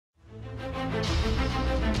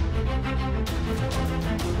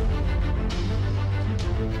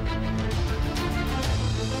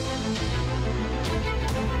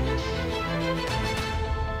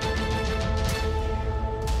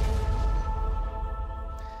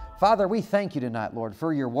Father, we thank you tonight, Lord,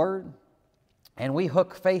 for your word. And we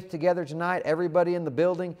hook faith together tonight, everybody in the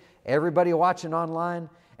building, everybody watching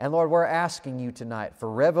online. And Lord, we're asking you tonight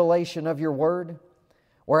for revelation of your word.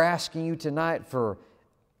 We're asking you tonight for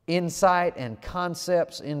insight and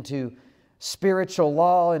concepts into spiritual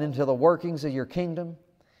law and into the workings of your kingdom.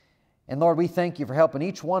 And Lord, we thank you for helping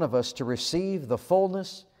each one of us to receive the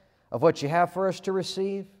fullness of what you have for us to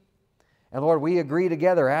receive. And Lord, we agree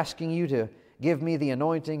together asking you to give me the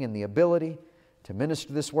anointing and the ability to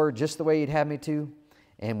minister this word just the way you'd have me to.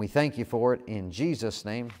 And we thank you for it in Jesus'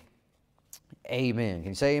 name. Amen.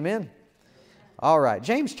 Can you say amen? All right,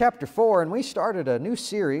 James chapter 4, and we started a new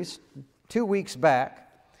series 2 weeks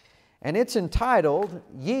back, and it's entitled,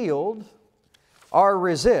 Yield or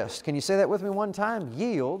Resist. Can you say that with me one time?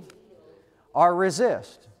 Yield or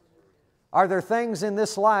resist. Are there things in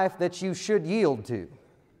this life that you should yield to?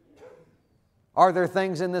 Are there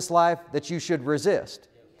things in this life that you should resist?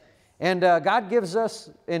 And God gives us,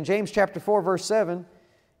 in James chapter 4, verse 7,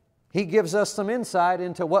 He gives us some insight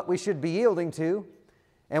into what we should be yielding to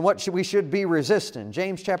and what we should be resisting.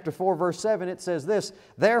 James chapter 4, verse 7, it says this,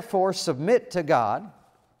 "Therefore submit to God."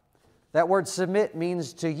 That word submit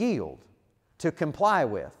means to yield, to comply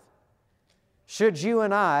with. Should you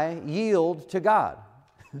and I yield to God?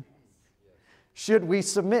 Should we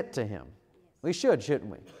submit to Him? We should, shouldn't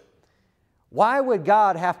we? Why would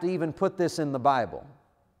God have to even put this in the Bible?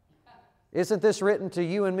 Isn't this written to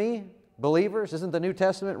you and me, believers? Isn't the New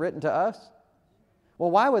Testament written to us?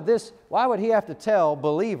 Well, why would He have to tell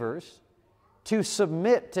believers to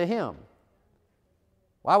submit to Him?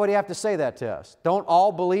 Why would He have to say that to us? Don't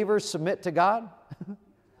all believers submit to God?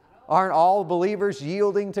 Aren't all believers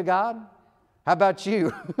yielding to God? How about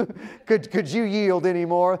you? Could you yield any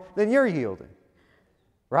more than you're yielding?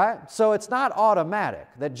 Right? So it's not automatic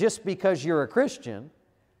that just because you're a Christian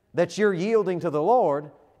that you're yielding to the Lord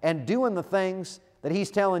and doing the things that He's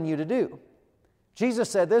telling you to do. Jesus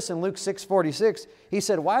said this in Luke 6:46. He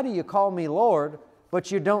said, "Why do you call me Lord, but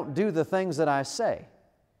you don't do the things that I say?"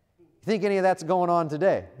 You think any of that's going on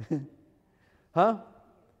today? Huh?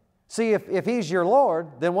 See, if He's your Lord,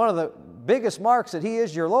 then one of the biggest marks that He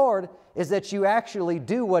is your Lord is that you actually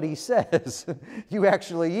do what He says. You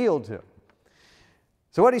actually yield to Him.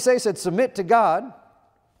 So what He say? He said, submit to God.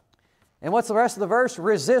 And what's the rest of the verse?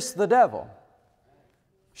 Resist the devil.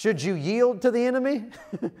 Should you yield to the enemy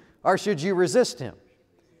or should you resist him?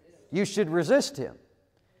 You should resist him.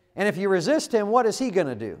 And if you resist him, what is he going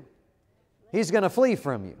to do? He's going to flee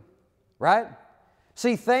from you, right?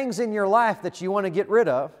 See, things in your life that you want to get rid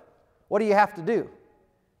of, what do you have to do?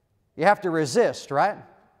 You have to resist, right?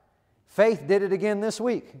 Faith did it again this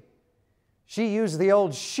week. She used the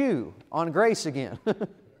old shoe on Grace again. For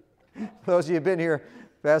those of you who have been here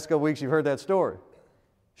the past couple weeks, you've heard that story.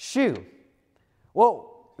 Shoe. Well,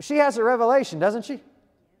 she has a revelation, doesn't she?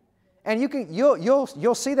 And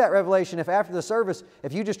you'll see that revelation if after the service,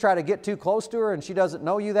 if you just try to get too close to her and she doesn't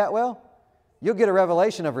know you that well, you'll get a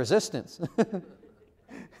revelation of resistance.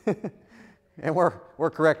 And we're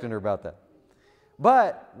correcting her about that.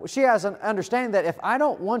 But she has an understanding that if I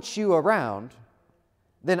don't want you around,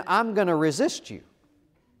 then I'm going to resist you.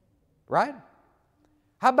 Right?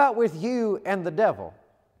 How about with you and the devil?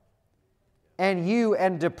 And you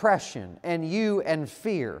and depression, and you and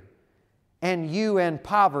fear, and you and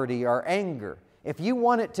poverty or anger. If you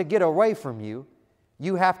want it to get away from you,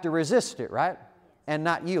 you have to resist it, right? And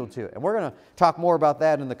not yield to it. And we're going to talk more about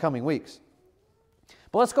that in the coming weeks.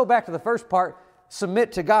 But let's go back to the first part,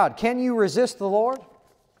 submit to God. Can you resist the Lord?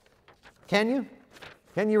 Can you?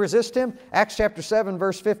 Can you resist Him? Acts chapter 7,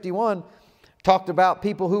 verse 51 talked about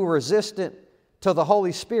people who were resistant to the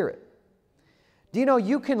Holy Spirit. Do you know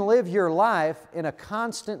you can live your life in a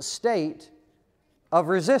constant state of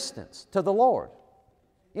resistance to the Lord?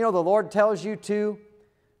 You know, the Lord tells you to,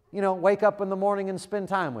 wake up in the morning and spend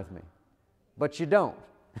time with me. But you don't.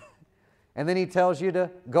 And then He tells you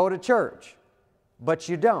to go to church. But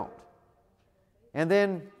you don't. And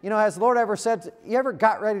then, has the Lord ever said, you ever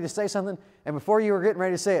got ready to say something, and before you were getting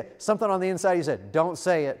ready to say it, something on the inside He said, don't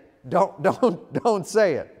say it. Don't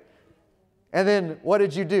say it. And then what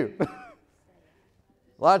did you do?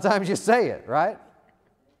 A lot of times you say it, right?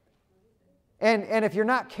 And if you're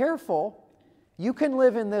not careful, you can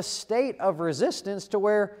live in this state of resistance to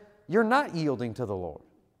where you're not yielding to the Lord.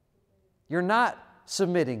 You're not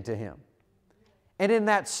submitting to Him. And in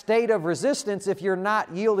that state of resistance, if you're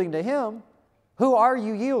not yielding to Him, who are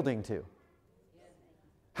you yielding to?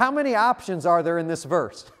 How many options are there in this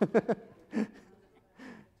verse?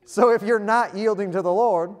 So if you're not yielding to the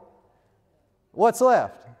Lord, what's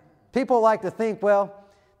left? People like to think, well,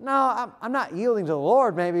 no, I'm not yielding to the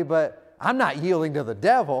Lord maybe, but I'm not yielding to the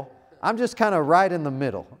devil. I'm just kind of right in the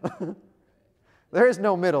middle. There is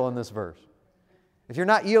no middle in this verse. If you're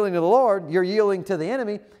not yielding to the Lord, you're yielding to the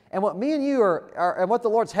enemy. And what me and you are and what the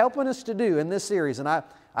Lord's helping us to do in this series, and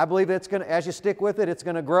I believe it's going to, as you stick with it, it's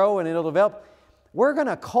going to grow and it'll develop. We're going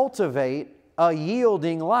to cultivate a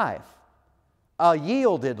yielding life, a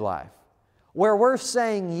yielded life, where we're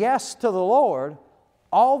saying yes to the Lord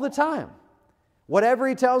all the time. Whatever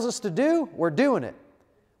He tells us to do, we're doing it.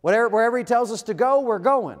 Wherever He tells us to go, we're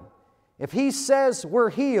going. If He says we're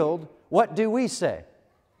healed, what do we say?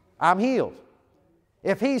 I'm healed.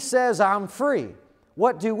 If He says I'm free,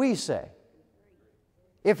 what do we say?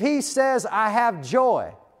 If He says I have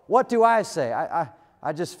joy, what do I say?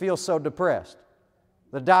 I just feel so depressed.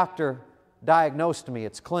 The doctor diagnosed me.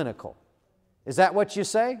 It's clinical. Is that what you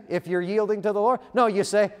say if you're yielding to the Lord? No, you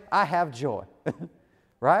say, I have joy.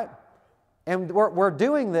 Right? And we're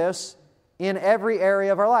doing this in every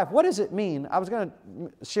area of our life. What does it mean? I was going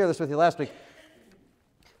to share this with you last week.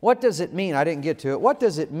 What does it mean? I didn't get to it. What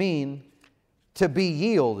does it mean to be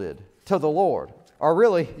yielded to the Lord? Or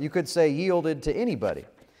really, you could say yielded to anybody.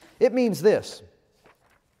 It means this.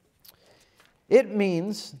 It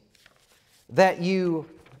means that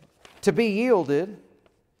to be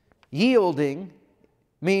yielding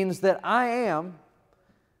means that I am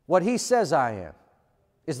what He says I am.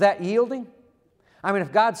 Is that yielding? I mean,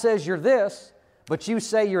 if God says you're this, but you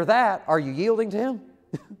say you're that, are you yielding to Him?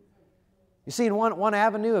 You see one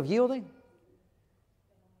avenue of yielding?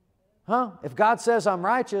 Huh? If God says I'm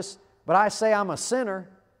righteous, but I say I'm a sinner,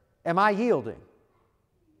 am I yielding?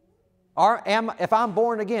 If I'm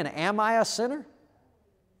born again, am I a sinner?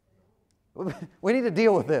 We need to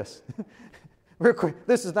deal with this. Real quick.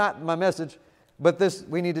 This is not my message, but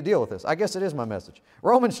we need to deal with this. I guess it is my message.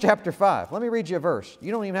 Romans chapter 5. Let me read you a verse.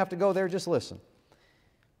 You don't even have to go there, just listen.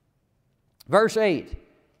 Verse 8.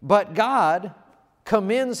 But God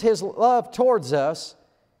commends His love towards us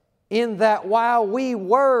in that while we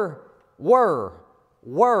were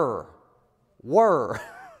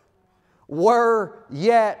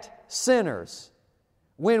yet sinners,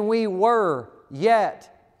 when we were yet.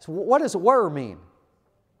 So what does were mean?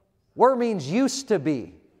 Were means used to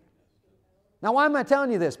be. Now, why am I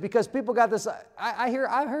telling you this? Because people got this. I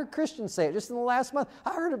heard Christians say it just in the last month.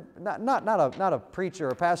 I heard not a preacher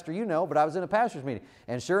or a pastor, you know, but I was in a pastor's meeting,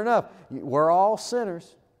 and sure enough, we're all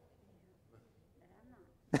sinners.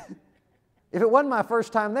 If it wasn't my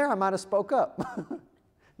first time there, I might have spoke up.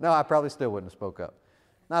 No, I probably still wouldn't have spoke up.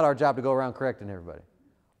 Not our job to go around correcting everybody.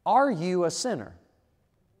 Are you a sinner?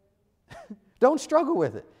 Don't struggle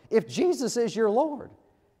with it. If Jesus is your Lord,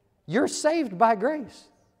 you're saved by grace.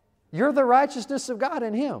 You're the righteousness of God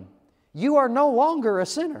in Him. You are no longer a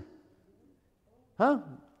sinner. Huh?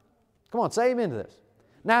 Come on, say amen to this.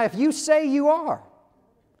 Now, if you say you are,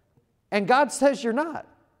 and God says you're not,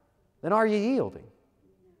 then are you yielding?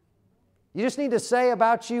 You just need to say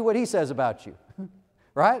about you what He says about you.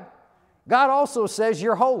 Right? God also says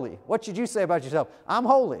you're holy. What should you say about yourself? I'm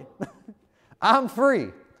holy. I'm free.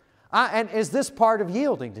 And is this part of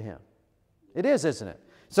yielding to Him? It is, isn't it?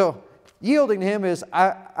 So, yielding to Him is,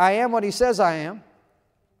 I am what He says I am.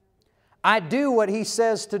 I do what He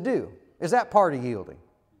says to do. Is that part of yielding?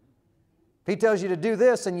 If He tells you to do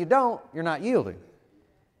this and you don't, you're not yielding.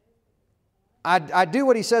 I do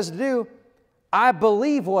what He says to do. I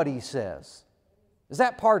believe what He says. Is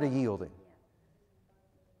that part of yielding?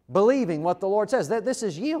 Believing what the Lord says. This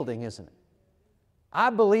is yielding, isn't it? I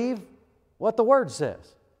believe what the Word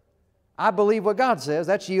says. I believe what God says.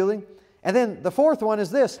 That's yielding. And then the fourth one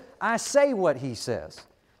is this. I say what He says.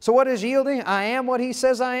 So what is yielding? I am what He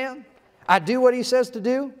says I am. I do what He says to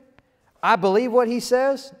do. I believe what He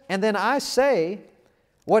says. And then I say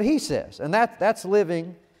what He says. And that's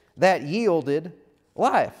living that yielded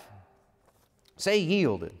life. Say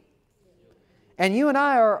yielded. And you and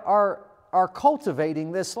I are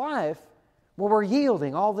cultivating this life where we're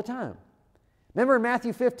yielding all the time. Remember in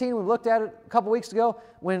Matthew 15, we looked at it a couple weeks ago,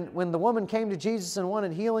 when the woman came to Jesus and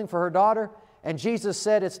wanted healing for her daughter, and Jesus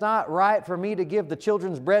said, it's not right for me to give the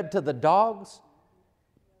children's bread to the dogs.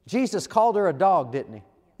 Jesus called her a dog, didn't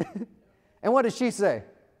He? And what did she say?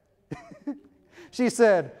 She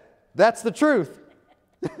said, that's the truth.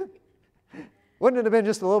 Wouldn't it have been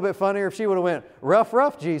just a little bit funnier if she would have went,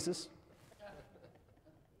 rough, Jesus.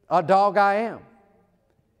 A dog I am.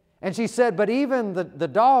 And she said, but even the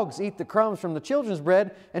dogs eat the crumbs from the children's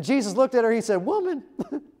bread. And Jesus looked at her, He said, woman,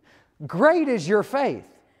 great is your faith.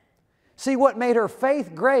 See, what made her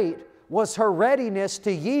faith great was her readiness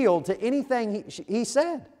to yield to anything He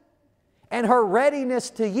said. And her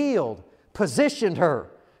readiness to yield positioned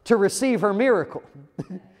her to receive her miracle.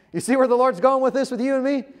 You see where the Lord's going with this with you and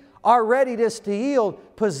me? Our readiness to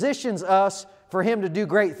yield positions us for Him to do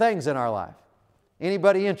great things in our life.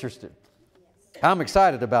 Anybody interested? I'm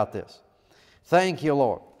excited about this. Thank you,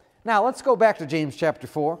 Lord. Now, let's go back to James chapter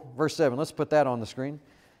 4, verse 7. Let's put that on the screen.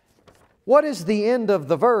 What is the end of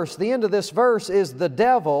the verse? The end of this verse is the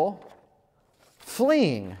devil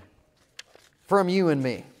fleeing from you and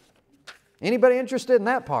me. Anybody interested in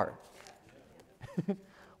that part?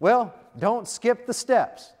 Well, don't skip the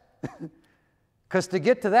steps. Because to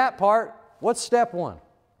get to that part, what's step 1?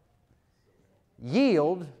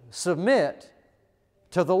 Yield, submit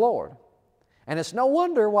to the Lord. And it's no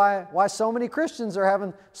wonder why so many Christians are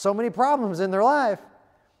having so many problems in their life,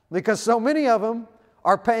 because so many of them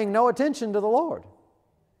are paying no attention to the Lord.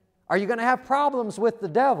 Are you going to have problems with the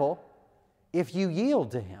devil if you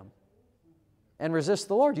yield to him and resist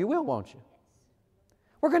the Lord? You will, won't you?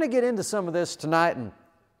 We're going to get into some of this tonight.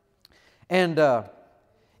 And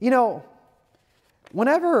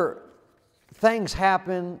whenever things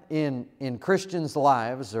happen in Christians'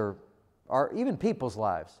 lives or even people's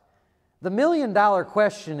lives, the million-dollar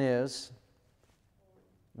question is,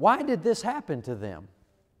 why did this happen to them?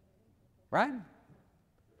 Right?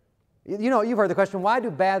 You've heard the question, why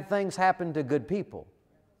do bad things happen to good people?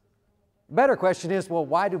 The better question is, well,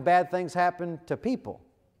 why do bad things happen to people?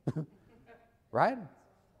 Right?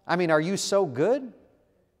 I mean, are you so good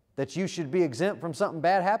that you should be exempt from something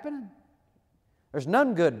bad happening? There's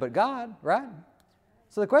none good but God, right?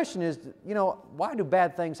 So the question is, why do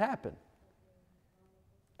bad things happen?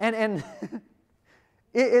 And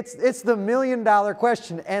it's the million-dollar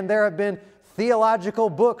question, and there have been theological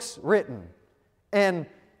books written, and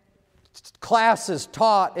classes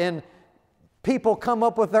taught, and people come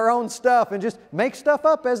up with their own stuff and just make stuff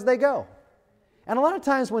up as they go. And a lot of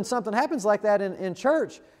times when something happens like that in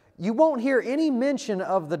church, you won't hear any mention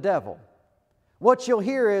of the devil. What you'll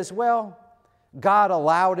hear is, well, God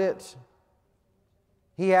allowed it.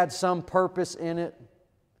 He had some purpose in it.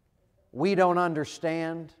 We don't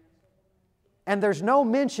understand. And there's no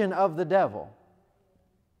mention of the devil.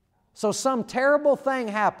 So some terrible thing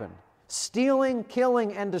happened, stealing,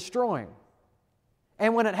 killing, and destroying.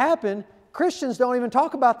 And when it happened, Christians don't even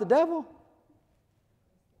talk about the devil.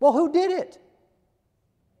 Well, who did it?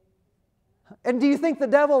 And do you think the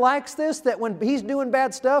devil likes this, that when he's doing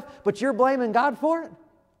bad stuff, but you're blaming God for it?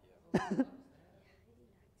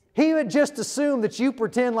 He would just assume that you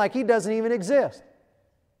pretend like He doesn't even exist.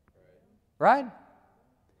 Right?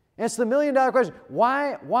 And it's the million-dollar question.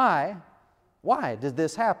 Why did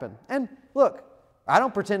this happen? And look, I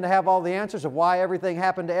don't pretend to have all the answers of why everything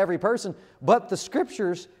happened to every person, but the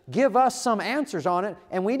Scriptures give us some answers on it,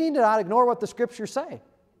 and we need to not ignore what the Scriptures say.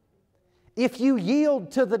 If you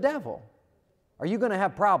yield to the devil, are you going to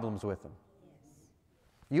have problems with him?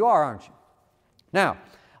 You are, aren't you? Now,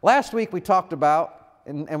 last week we talked about,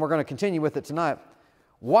 and we're going to continue with it tonight,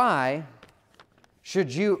 why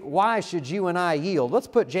should you and I yield? Let's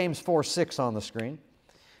put James 4:6 on the screen.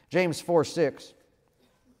 James 4:6.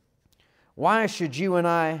 Why should you and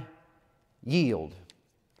I yield?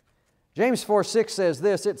 James 4:6 says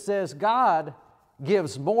this. It says, God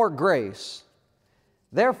gives more grace.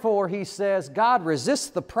 Therefore, he says, God resists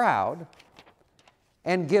the proud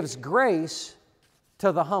and gives grace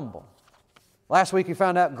to the humble. Last week we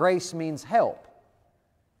found out grace means help.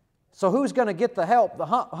 So who's going to get the help? The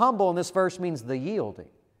humble in this verse means the yielding.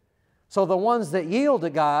 So the ones that yield to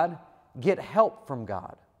God get help from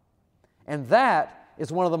God. And that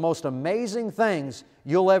is one of the most amazing things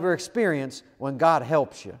you'll ever experience when God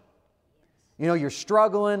helps you. You're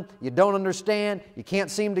struggling, you don't understand, you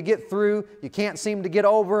can't seem to get through, you can't seem to get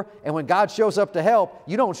over, and when God shows up to help,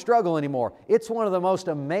 you don't struggle anymore. It's one of the most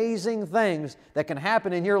amazing things that can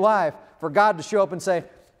happen in your life for God to show up and say,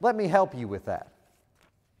 let me help you with that.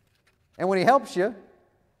 And when He helps you,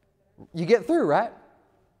 you get through, right?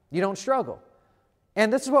 You don't struggle.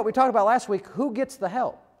 And this is what we talked about last week. Who gets the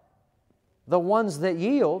help? The ones that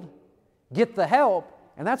yield get the help,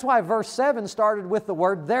 and that's why verse 7 started with the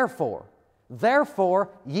word therefore. Therefore,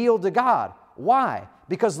 yield to God. Why?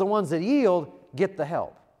 Because the ones that yield get the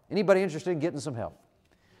help. Anybody interested in getting some help?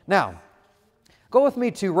 Now, go with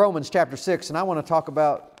me to Romans chapter 6, and I want to talk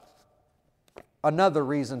about another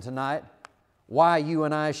reason tonight why you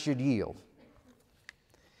and I should yield.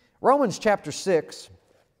 Romans chapter 6,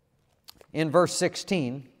 in verse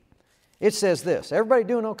 16, it says this. Everybody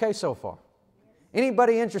doing okay so far?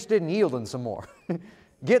 Anybody interested in yielding some more?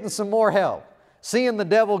 Getting some more help? Seeing the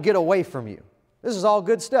devil get away from you? This is all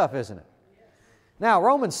good stuff, isn't it? Now,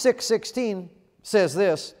 Romans 6:16 says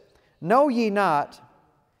this, know ye not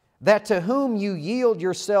that to whom you yield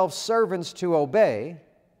yourselves servants to obey,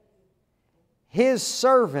 His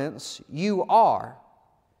servants you are,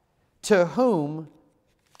 to whom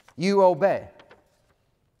you obey.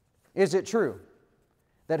 Is it true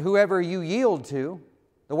that whoever you yield to,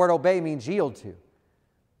 the word obey means yield to,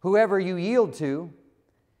 whoever you yield to,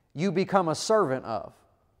 you become a servant of?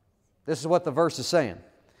 This is what the verse is saying.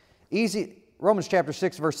 Romans chapter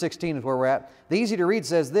 6, verse 16 is where we're at. The easy to read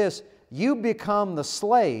says this: you become the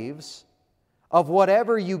slaves of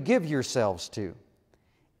whatever you give yourselves to.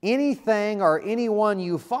 Anything or anyone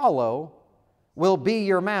you follow will be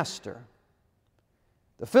your master.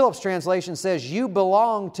 The Phillips translation says, you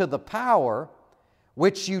belong to the power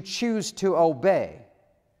which you choose to obey.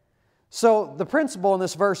 So the principle in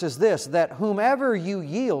this verse is this, that whomever you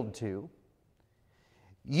yield to,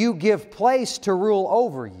 you give place to rule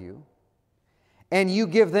over you, and you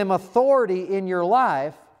give them authority in your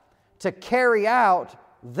life to carry out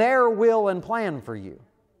their will and plan for you.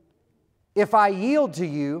 If I yield to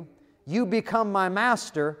you, you become my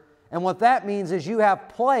master, and what that means is you have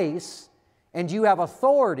place and you have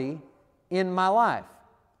authority in my life.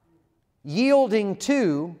 Yielding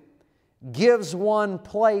to gives one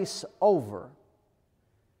place over.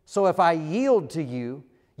 So if I yield to you,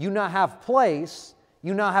 you now have place,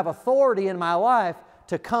 you now have authority in my life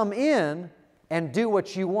to come in and do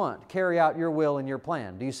what you want, carry out your will and your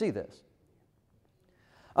plan. Do you see this?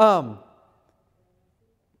 The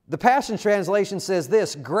Passion Translation says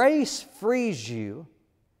this: grace frees you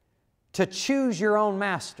to choose your own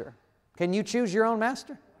master. Can you choose your own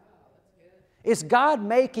master? Is God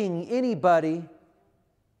making anybody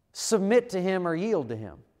submit to Him or yield to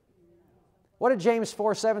Him? What did James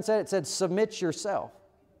 4:7 say? It said, submit yourself.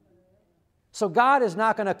 So God is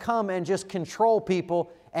not going to come and just control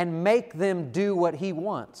people and make them do what He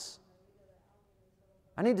wants.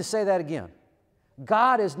 I need to say that again.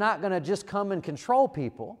 God is not going to just come and control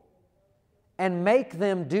people and make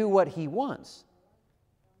them do what He wants.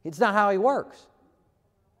 It's not how He works.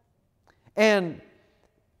 And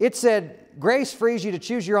it said, grace frees you to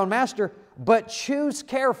choose your own master, but choose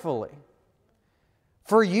carefully.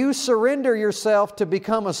 For you surrender yourself to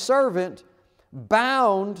become a servant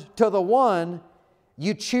bound to the one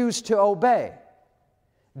you choose to obey.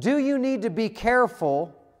 Do you need to be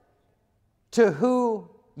careful to who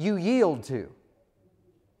you yield to?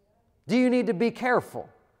 Do you need to be careful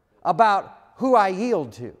about who I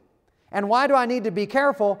yield to? And why do I need to be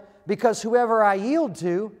careful? Because whoever I yield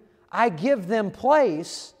to, I give them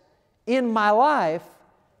place in my life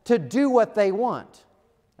to do what they want.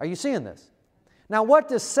 Are you seeing this? Now, what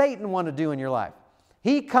does Satan want to do in your life?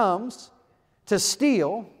 He comes to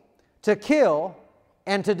steal, to kill,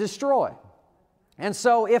 and to destroy. And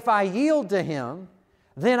so if I yield to him,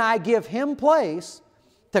 then I give him place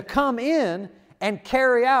to come in and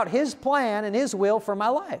carry out his plan and his will for my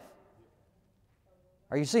life.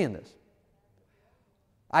 Are you seeing this?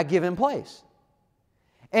 I give him place.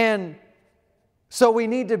 And so we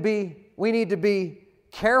need to be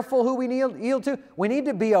careful who we yield to. We need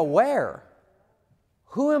to be aware.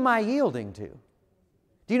 Who am I yielding to?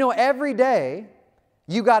 Do you know every day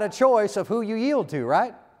you got a choice of who you yield to,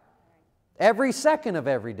 right? Every second of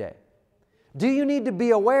every day. Do you need to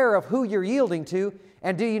be aware of who you're yielding to,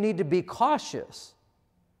 and do you need to be cautious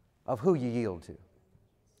of who you yield to?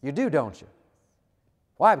 You do, don't you?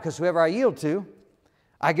 Why? Because whoever I yield to,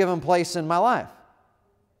 I give them place in my life.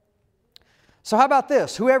 So how about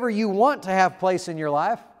this? Whoever you want to have place in your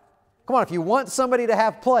life, come on, if you want somebody to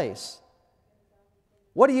have place,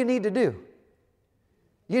 what do you need to do?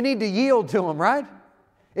 You need to yield to them, right?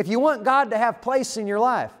 If you want God to have place in your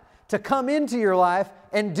life, to come into your life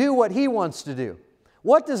and do what He wants to do,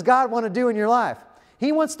 what does God want to do in your life?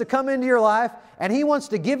 He wants to come into your life and He wants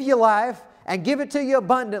to give you life and give it to you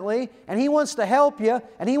abundantly, and He wants to help you,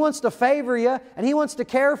 and He wants to favor you, and He wants to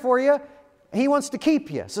care for you, and He wants to keep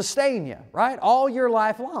you, sustain you, right? All your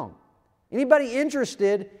life long. Anybody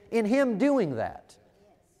interested in Him doing that?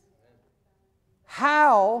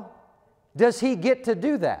 How does He get to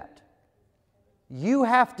do that? You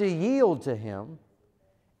have to yield to Him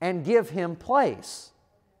and give Him place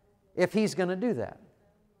if He's going to do that.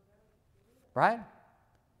 Right?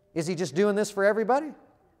 Is He just doing this for everybody?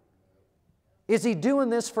 Is He doing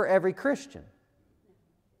this for every Christian?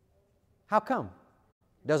 How come?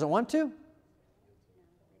 Doesn't want to?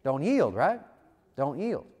 Don't yield, right? Don't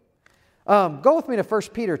yield. Go with me to 1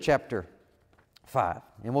 Peter chapter 5,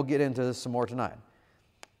 and we'll get into this some more tonight.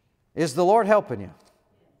 Is the Lord helping you?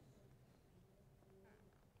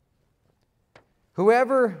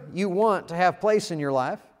 Whoever you want to have place in your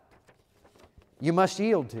life, you must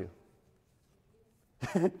yield to.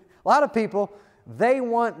 A lot of people, they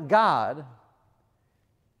want God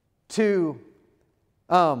to,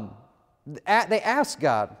 they ask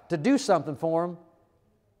God to do something for them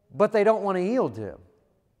but they don't want to yield to Him.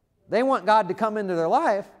 They want God to come into their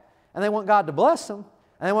life, and they want God to bless them,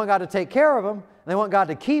 and they want God to take care of them, and they want God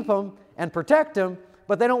to keep them and protect them,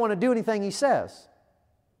 but they don't want to do anything He says.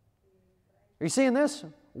 Are you seeing this?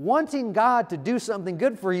 Wanting God to do something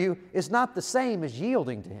good for you is not the same as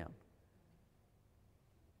yielding to Him.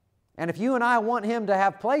 And if you and I want Him to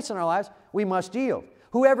have place in our lives, we must yield.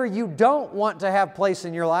 Whoever you don't want to have place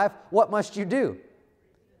in your life, what must you do?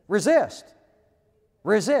 Resist.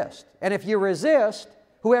 Resist. And if you resist,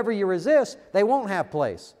 whoever you resist, they won't have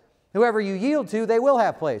place. Whoever you yield to, they will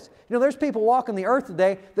have place. You know, there's people walking the earth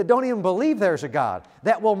today that don't even believe there's a God,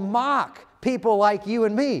 that will mock people like you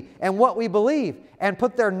and me and what we believe and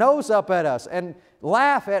put their nose up at us and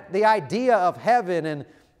laugh at the idea of heaven. And,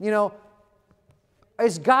 you know,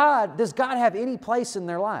 does God have any place in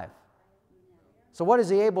their life? So what is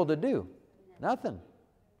He able to do? Nothing.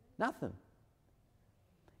 Nothing.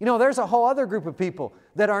 You know, there's a whole other group of people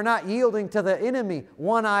that are not yielding to the enemy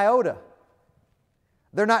one iota.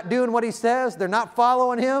 They're not doing what he says. They're not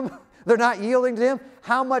following him. They're not yielding to him.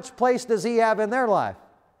 How much place does he have in their life?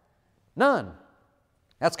 None.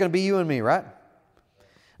 That's going to be you and me, right?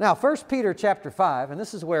 Now, 1 Peter chapter 5, and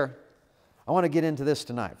this is where I want to get into this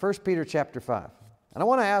tonight. 1 Peter chapter 5. And I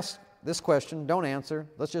want to ask this question. Don't answer.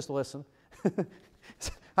 Let's just listen.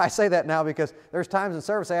 I say that now because there's times in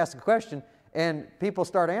service I ask a question and people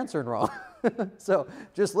start answering wrong. So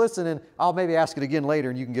just listen, and I'll maybe ask it again later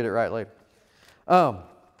and you can get it right later.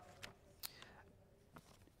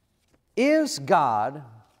 Is God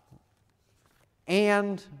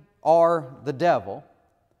and or the devil,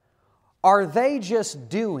 are they just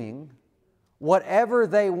doing whatever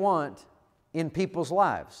they want in people's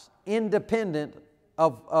lives, independent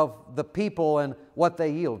of the people and what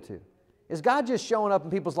they yield to? Is God just showing up in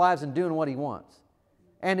people's lives and doing what He wants?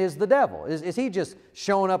 And is the devil? Is he just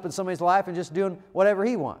showing up in somebody's life and just doing whatever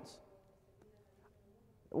he wants?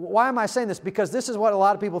 Why am I saying this? Because this is what a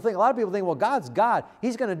lot of people think. A lot of people think, well, God's God.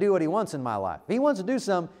 He's going to do what He wants in my life. If He wants to do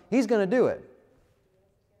something, He's going to do it.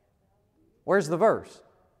 Where's the verse?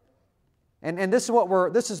 And this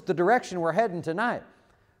is the direction we're heading tonight.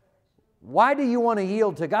 Why do you want to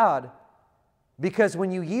yield to God? Because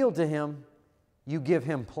when you yield to Him, you give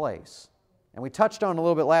Him place. And we touched on it a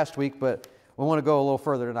little bit last week, but we want to go a little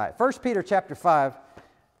further tonight. 1 Peter chapter 5,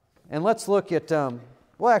 and let's look at,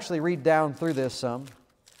 we'll actually read down through this some.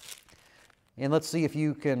 And let's see if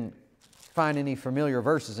you can find any familiar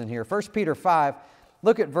verses in here. 1 Peter 5,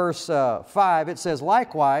 look at verse 5. It says,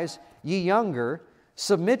 "Likewise, ye younger,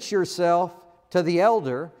 submit yourself to the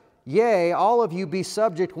elder. Yea, all of you be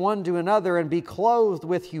subject one to another, and be clothed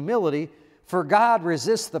with humility. For God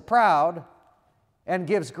resists the proud, and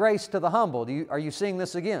gives grace to the humble." Are you seeing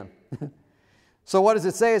this again? So what does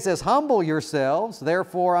it say? It says, "Humble yourselves,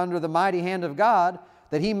 therefore, under the mighty hand of God,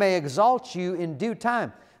 that He may exalt you in due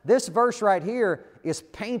time." This verse right here is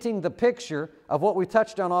painting the picture of what we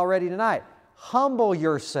touched on already tonight. Humble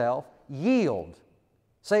yourself, yield.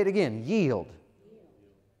 Say it again, yield.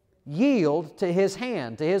 Yield to His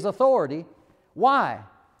hand, to His authority. Why?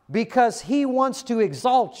 Because He wants to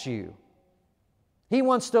exalt you. He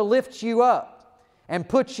wants to lift you up and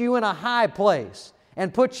put you in a high place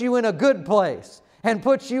and put you in a good place and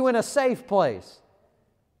put you in a safe place.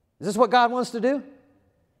 Is this what God wants to do?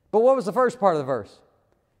 But what was the first part of the verse?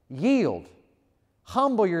 Yield.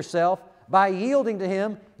 Humble yourself. By yielding to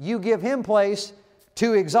Him, you give Him place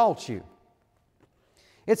to exalt you.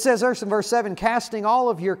 It says there in verse 7, "Casting all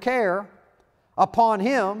of your care upon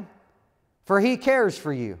Him, for He cares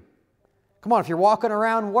for you." Come on, if you're walking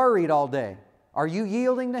around worried all day, are you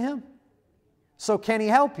yielding to Him? So can He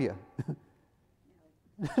help you?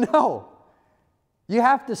 No. You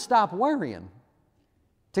have to stop worrying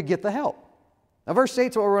to get the help. Now verse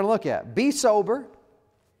 8 is what we're going to look at. "Be sober,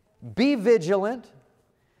 be vigilant,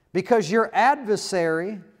 because your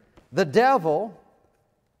adversary, the devil,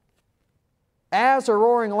 as a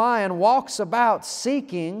roaring lion, walks about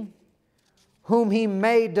seeking whom he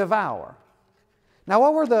may devour." Now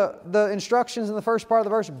what were the instructions in the first part of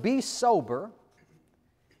the verse? Be sober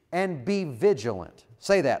and be vigilant.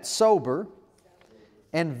 Say that, sober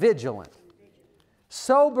and vigilant.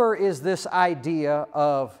 Sober is this idea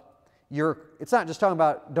of it's not just talking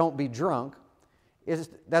about don't be drunk.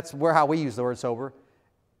 That's how we use the word sober.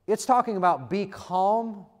 It's talking about be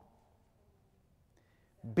calm,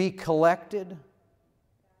 be collected,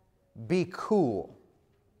 be cool,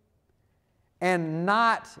 and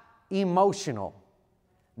not emotional,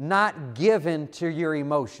 not given to your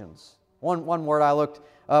emotions. One word I looked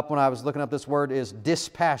up when I was looking up this word is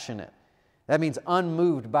dispassionate. That means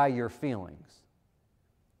unmoved by your feelings.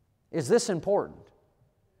 Is this important?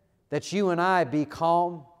 That you and I be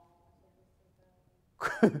calm,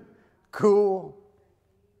 cool,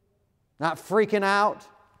 not freaking out,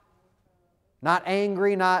 not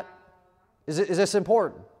angry, is this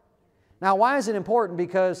important? Now, why is it important?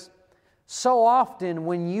 Because so often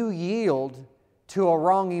when you yield to a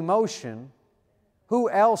wrong emotion, who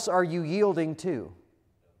else are you yielding to?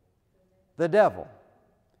 The devil.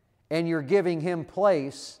 And you're giving him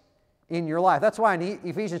place in your life. That's why in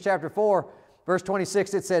Ephesians chapter 4, verse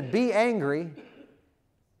 26, it said, be angry.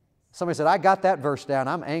 Somebody said, I got that verse down.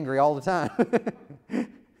 I'm angry all the time.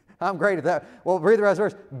 I'm great at that. Well, read the rest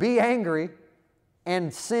of the verse. Be angry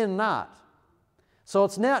and sin not. So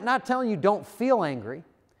it's not telling you don't feel angry.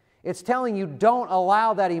 It's telling you don't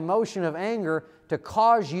allow that emotion of anger to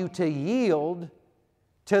cause you to yield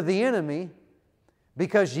to the enemy,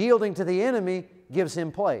 because yielding to the enemy gives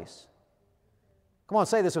him place. Come on,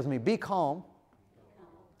 say this with me. Be calm.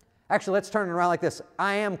 Actually, let's turn it around like this.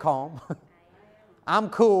 I am calm. I'm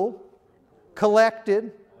cool,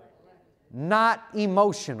 collected, not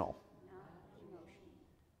emotional.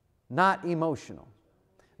 Not emotional.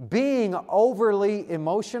 Being overly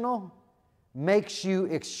emotional makes you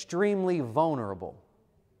extremely vulnerable.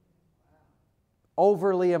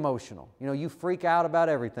 Overly emotional. You know, you freak out about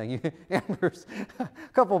everything. A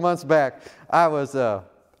couple months back, I was, I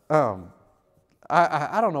don't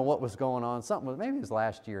know what was going on. Maybe it was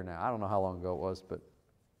last year now. I don't know how long ago it was, but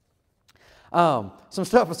some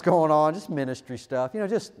stuff was going on, just ministry stuff,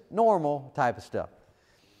 just normal type of stuff.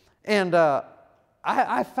 And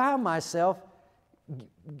I found myself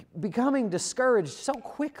becoming discouraged so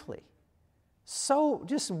quickly, so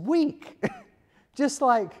just weak, just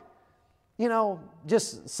like,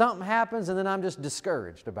 just something happens and then I'm just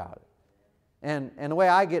discouraged about it. And the way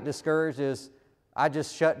I get discouraged is I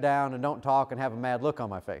just shut down and don't talk and have a mad look on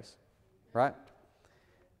my face, right?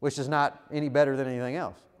 Which is not any better than anything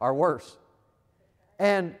else, or worse.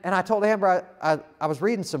 And I told Amber, I was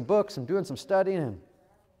reading some books and doing some studying, and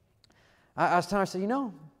I was telling her, I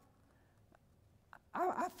said,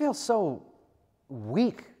 I feel so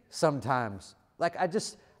weak sometimes. Like I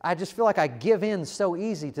just feel like I give in so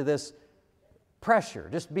easy to this pressure,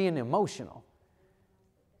 just being emotional.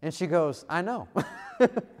 And she goes, I know.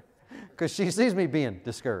 Because she sees me being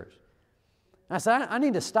discouraged. And I said, I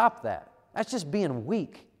need to stop that. That's just being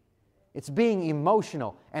weak. It's being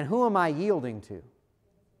emotional. And who am I yielding to?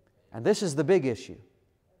 And this is the big issue.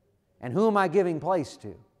 And who am I giving place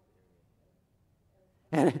to?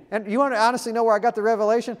 And you want to honestly know where I got the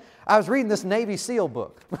revelation? I was reading this Navy SEAL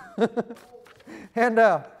book.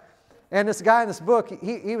 And this guy in this book,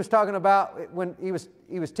 he was talking about when he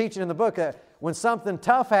was teaching in the book that when something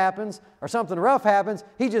tough happens or something rough happens,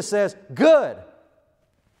 he just says, good.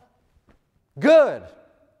 Good.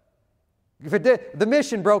 If it did, the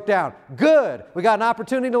mission broke down. Good. We got an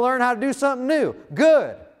opportunity to learn how to do something new.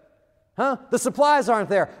 Good. Huh? The supplies aren't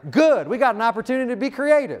there. Good. We got an opportunity to be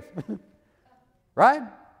creative. Right?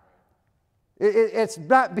 It's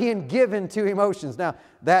not being given to emotions. Now,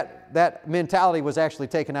 that mentality was actually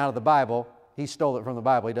taken out of the Bible. He stole it from the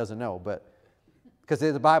Bible. He doesn't know, but because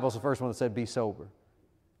the Bible's the first one that said be sober.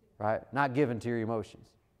 Right? Not given to your emotions.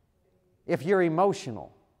 If you're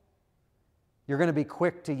emotional, you're going to be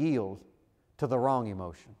quick to yield to the wrong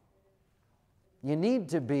emotion. You need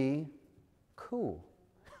to be cool.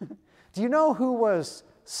 Do you know who was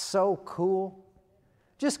so cool?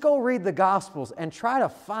 Just go read the Gospels and try to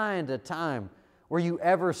find a time where you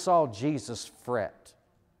ever saw Jesus fret.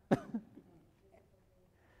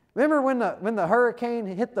 Remember when the hurricane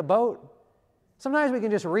hit the boat? Sometimes we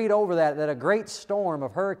can just read over that a great storm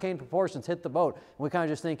of hurricane proportions hit the boat. And we kind of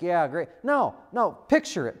just think, yeah, great. No,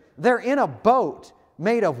 picture it. They're in a boat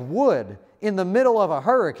made of wood in the middle of a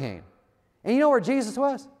hurricane. And you know where Jesus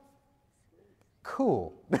was?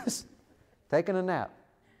 Cool. Taking a nap.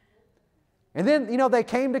 And then, they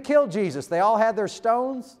came to kill Jesus. They all had their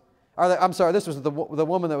stones. This was the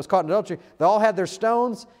woman that was caught in adultery. They all had their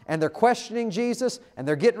stones, and they're questioning Jesus, and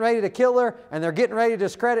they're getting ready to kill her, and they're getting ready to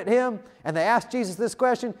discredit Him. And they ask Jesus this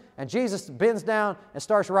question, and Jesus bends down and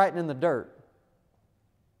starts writing in the dirt.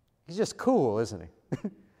 He's just cool, isn't he?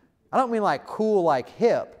 I don't mean like cool like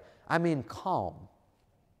hip. I mean calm.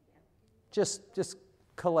 Just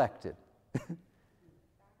collected.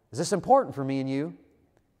 Is this important for me and you?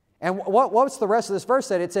 And what's the rest of this verse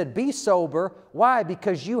said? It said, be sober. Why?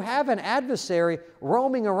 Because you have an adversary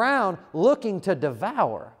roaming around looking to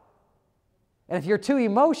devour. And if you're too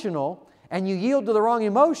emotional and you yield to the wrong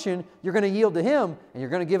emotion, you're going to yield to him and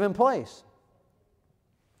you're going to give him place.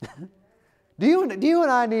 Do you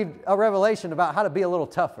and I need a revelation about how to be a little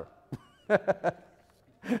tougher?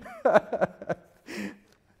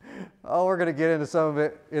 Oh, we're going to get into some of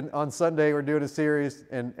it on Sunday. We're doing a series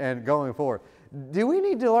and going forward. Do we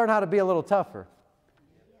need to learn how to be a little tougher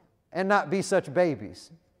and not be such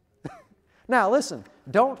babies? Now, listen,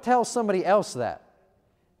 don't tell somebody else that.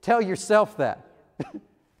 Tell yourself that.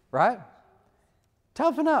 Right?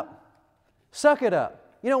 Toughen up. Suck it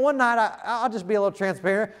up. You know, one night, I'll just be a little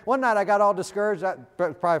transparent. One night I got all discouraged,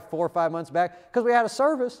 probably 4 or 5 months back, because we had a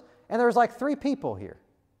service and there was like 3 people here.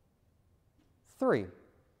 3.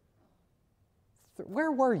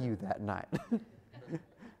 Where were you that night?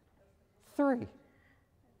 3.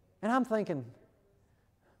 And I'm thinking,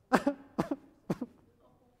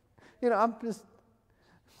 you know, I'm just,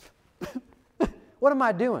 what am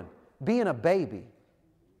I doing? Being a baby.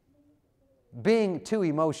 Being too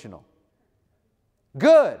emotional.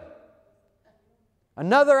 Good.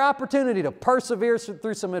 Another opportunity to persevere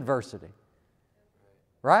through some adversity.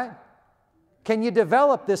 Right? Can you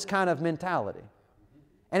develop this kind of mentality?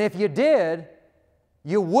 And if you did,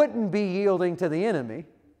 you wouldn't be yielding to the enemy.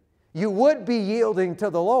 You would be yielding to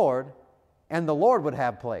the Lord, and the Lord would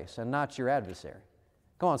have place and not your adversary.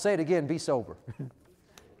 Come on, say it again. Be sober.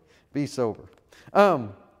 Be sober. And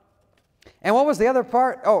what was the other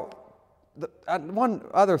part? Oh, one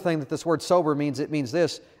other thing that this word sober means, it means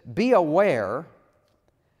this: be aware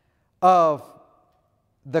of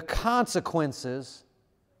the consequences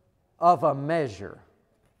of a measure.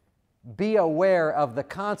 Be aware of the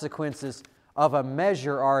consequences of a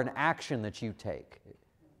measure or an action that you take.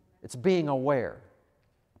 It's being aware.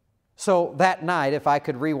 So that night, if I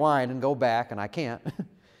could rewind and go back, and I can't,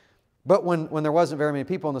 but when there wasn't very many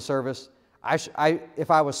people in the service,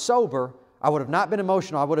 if I was sober, I would have not been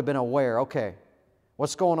emotional. I would have been aware. Okay,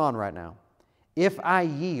 what's going on right now? If I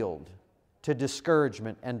yield to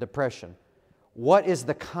discouragement and depression, what is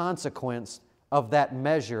the consequence of that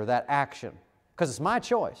measure, that action? Because it's my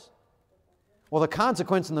choice. Well, the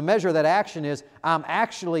consequence and the measure of that action is I'm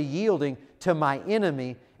actually yielding to my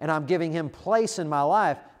enemy, and I'm giving him place in my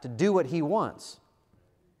life to do what he wants.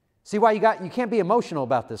 See why you can't be emotional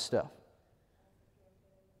about this stuff.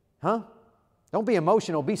 Huh? Don't be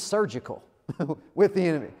emotional, be surgical with the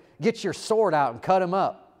enemy. Get your sword out and cut him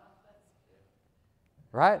up.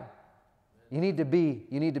 Right? You need to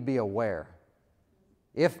be aware.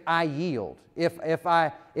 If I yield, if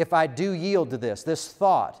I do yield to this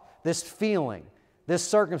thought, this feeling, this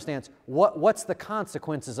circumstance, what's the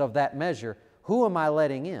consequences of that measure? Who am I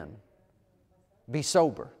letting in? Be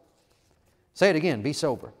sober. Say it again, be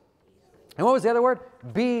sober. And what was the other word?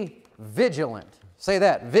 Be vigilant. Say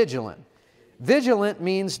that, vigilant. Vigilant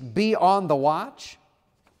means be on the watch.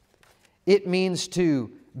 It means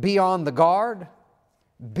to be on the guard,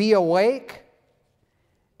 be awake.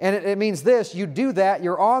 And it means this: you do that,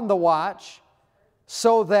 you're on the watch,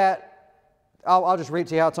 so that, I'll just read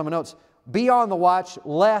to you out some of the notes. Be on the watch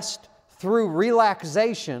lest through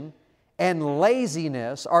relaxation and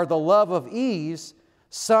laziness or the love of ease,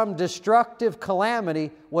 some destructive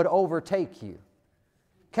calamity would overtake you.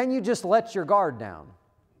 Can you just let your guard down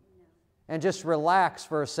and just relax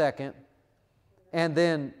for a second and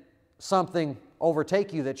then something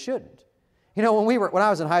overtake you that shouldn't? You know, when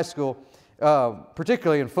I was in high school,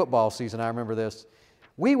 particularly in football season, I remember this,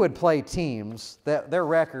 we would play teams that their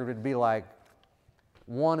record would be like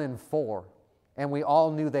 1-4, and we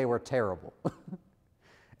all knew they were terrible.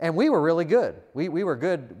 And we were really good. We were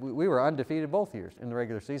good. We were undefeated both years in the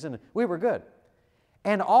regular season. We were good.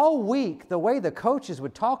 And all week, the way the coaches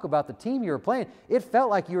would talk about the team you were playing, it felt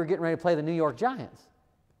like you were getting ready to play the New York Giants.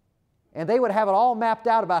 And they would have it all mapped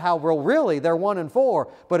out about how, well, really, they're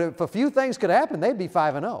 1-4, but if a few things could happen, they'd be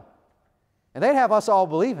 5-0. And they'd have us all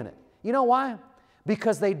believing it. You know why?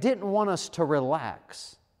 Because they didn't want us to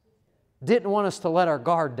relax. Didn't want us to let our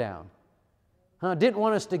guard down. Didn't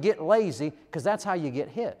want us to get lazy, because that's how you get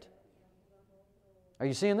hit. Are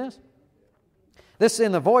you seeing this? This,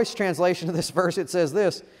 in the Voice translation of this verse, it says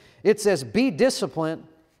this. It says, be disciplined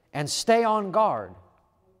and stay on guard.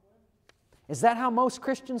 Is that how most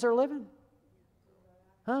Christians are living?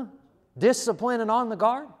 Disciplined and on the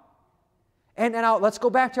guard? And now let's go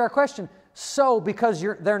back to our question. So, because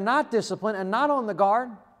they're not disciplined and not on the guard,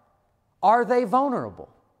 are they vulnerable?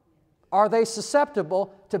 Are they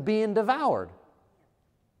susceptible to being devoured?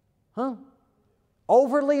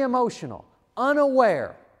 Overly emotional,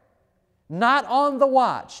 unaware, not on the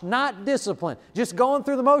watch, not disciplined, just going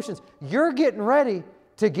through the motions. You're getting ready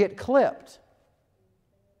to get clipped.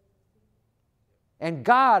 And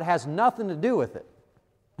God has nothing to do with it.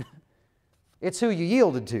 It's who you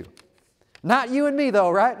yielded to. Not you and me, though,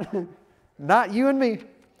 right? Not you and me.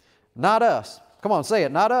 Not us. Come on, say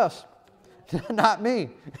it. Not us. Not me.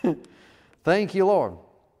 Thank you, Lord.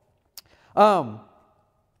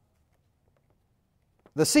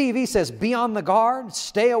 The CEV says, be on the guard,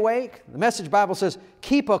 stay awake. The Message Bible says,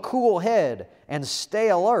 keep a cool head and stay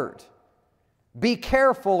alert. Be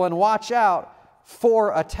careful and watch out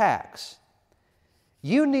for attacks.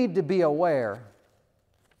 You need to be aware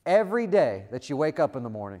every day that you wake up in the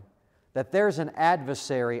morning that there's an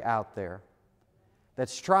adversary out there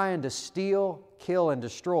that's trying to steal, kill, and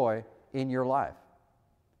destroy in your life.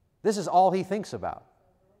 This is all he thinks about,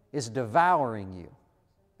 is devouring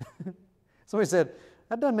you. Somebody said,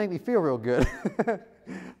 that doesn't make me feel real good.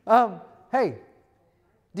 Hey,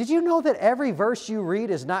 did you know that every verse you read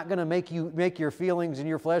is not going to make your feelings in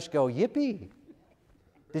your flesh go, yippee?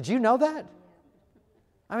 Did you know that?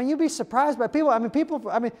 I mean, you'd be surprised by people.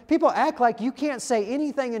 People act like you can't say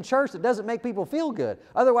anything in church that doesn't make people feel good.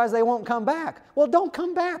 Otherwise, they won't come back. Well, don't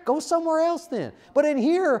come back. Go somewhere else then. But in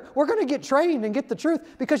here, we're going to get trained and get the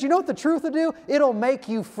truth. Because you know what the truth will do? It'll make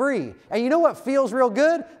you free. And you know what feels real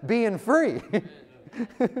good? Being free.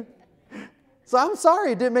 So I'm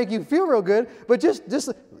sorry it didn't make you feel real good, but just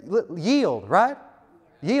yield, right?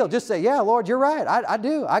 Yield. Just say, yeah, Lord, you're right. I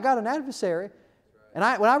do. I got an adversary.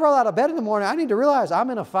 And when I roll out of bed in the morning, I need to realize I'm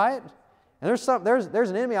in a fight. And there's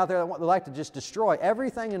an enemy out there that would like to just destroy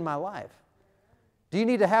everything in my life. Do you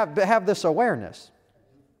need to have this awareness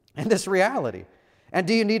and this reality? And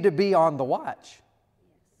do you need to be on the watch?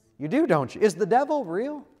 You do, don't you? Is the devil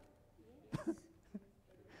real?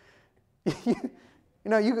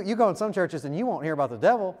 You go in some churches and you won't hear about the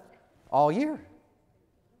devil all year.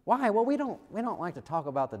 Why? Well, we don't like to talk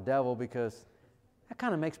about the devil because that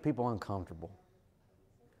kind of makes people uncomfortable.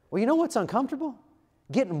 Well, you know what's uncomfortable?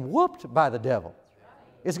 Getting whooped by the devil.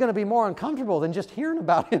 It's going to be more uncomfortable than just hearing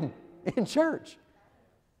about him in church.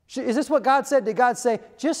 Is this what God said? Did God say,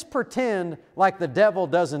 just pretend like the devil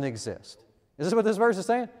doesn't exist? Is this what this verse is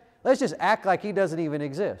saying? Let's just act like he doesn't even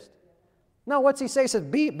exist. No, what's he say? He says,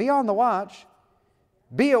 be on the watch.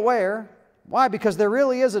 Be aware. Why? Because there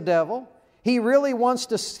really is a devil. He really wants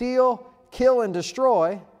to steal, kill, and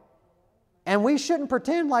destroy. And we shouldn't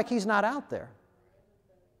pretend like he's not out there.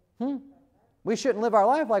 We shouldn't live our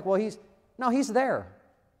life like, well, he's there.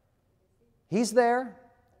 He's there,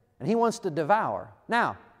 and he wants to devour.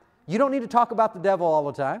 Now, you don't need to talk about the devil all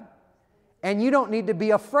the time, and you don't need to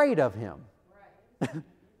be afraid of him.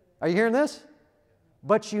 Are you hearing this?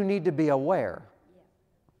 But you need to be aware.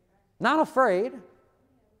 Not afraid,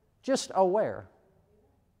 just aware.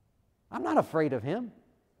 I'm not afraid of him.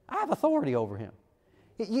 I have authority over him.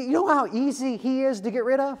 You know how easy he is to get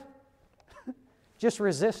rid of? Just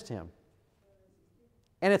resist him.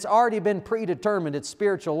 And it's already been predetermined, it's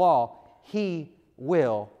spiritual law. He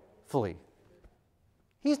will flee.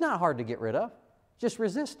 He's not hard to get rid of. Just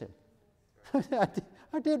resist him.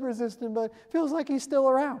 I did resist him, but it feels like he's still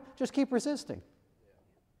around. Just keep resisting.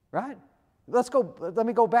 Right? Let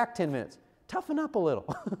me go back 10 minutes. Toughen up a little.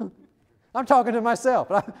 I'm talking to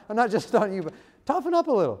myself. I'm not just on you, but toughen up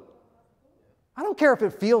a little. I don't care if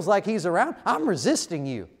it feels like he's around. I'm resisting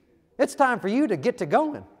you. It's time for you to get to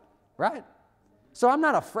going, right? So I'm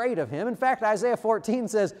not afraid of him. In fact, Isaiah 14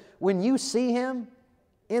 says, when you see him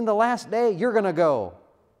in the last day, you're going to go,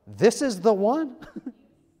 this is the one?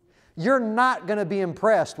 You're not going to be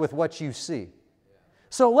impressed with what you see.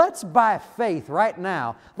 So let's, by faith right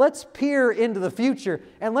now, let's peer into the future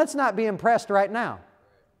and let's not be impressed right now.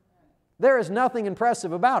 There is nothing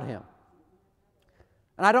impressive about him.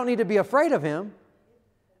 And I don't need to be afraid of him.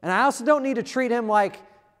 And I also don't need to treat him like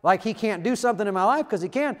he can't do something in my life, because he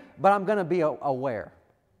can, but I'm going to be aware.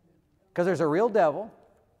 Because there's a real devil,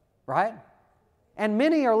 right? And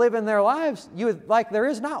many are living their lives like there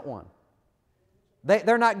is not one.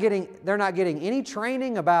 They're not getting any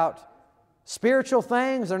training about spiritual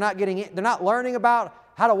things. They're not learning about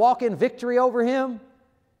how to walk in victory over him.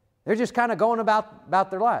 They're just kind of going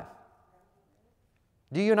about their life.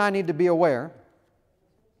 Do you and I need to be aware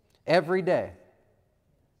every day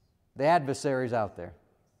the adversary's out there?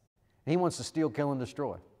 He wants to steal, kill, and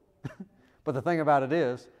destroy. But the thing about it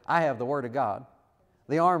is, I have the Word of God,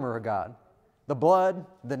 the armor of God, the blood,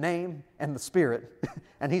 the name, and the Spirit,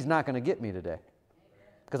 and he's not going to get me today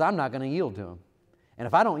because I'm not going to yield to him. And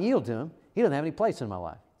if I don't yield to him, he doesn't have any place in my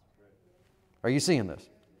life. Are you seeing this?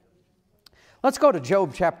 Let's go to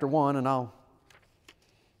Job chapter 1, and I'll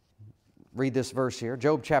read this verse here.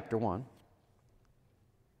 Job chapter 1.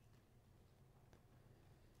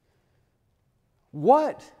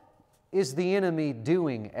 What is the enemy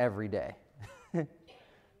doing every day?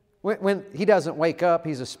 When he doesn't wake up,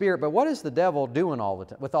 he's a spirit, but what is the devil doing all the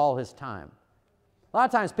time with all his time? A lot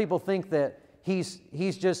of times people think that he's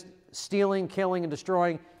just stealing, killing, and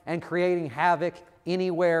destroying and creating havoc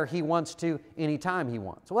anywhere he wants to, anytime he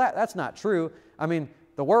wants. Well, that's not true. I mean,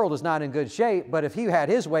 the world is not in good shape, but if he had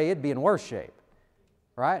his way, it'd be in worse shape.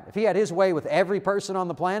 Right? If he had his way with every person on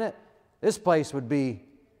the planet, this place would be,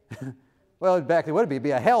 well, exactly what would it be? It'd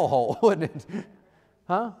be a hellhole, wouldn't it?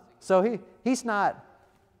 Huh? So he's not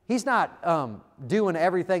doing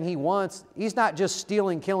everything he wants. He's not just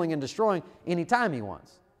stealing, killing, and destroying anytime he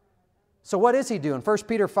wants. So what is he doing? 1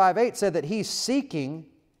 Peter 5:8 said that he's seeking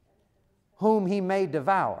whom he may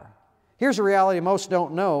devour. Here's a reality most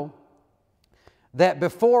don't know, that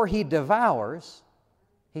before he devours,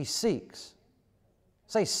 he seeks.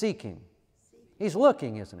 Say seeking. He's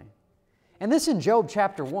looking, isn't he? And this in Job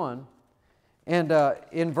chapter 1 and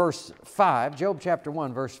in verse 5, Job chapter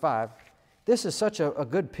 1, verse 5, this is such a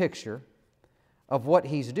good picture of what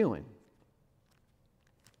he's doing.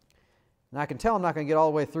 Now I can tell I'm not going to get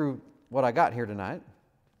all the way through what I got here tonight.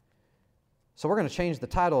 So we're going to change the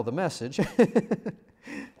title of the message.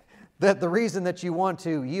 That the reason that you want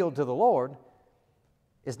to yield to the Lord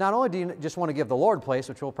is not only do you just want to give the Lord place,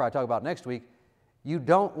 which we'll probably talk about next week, you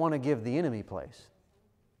don't want to give the enemy place.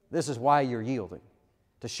 This is why you're yielding,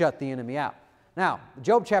 to shut the enemy out. Now,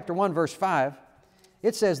 Job chapter 1, verse 5,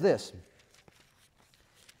 it says this.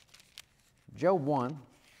 Job 1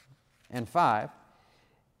 and 5,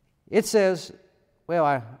 it says,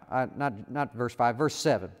 well, not verse 5, verse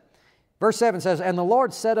 7. Verse 7 says, "And the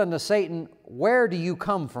Lord said unto Satan, Where do you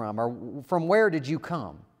come from?" Or from where did you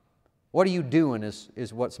come? What are you doing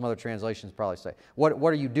is what some other translations probably say. What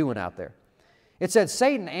are you doing out there? It said,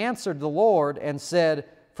 Satan answered the Lord and said,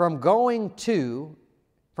 from going to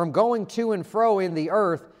and fro in the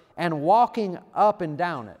earth and walking up and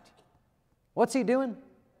down it. What's he doing?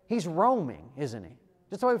 He's roaming, isn't he?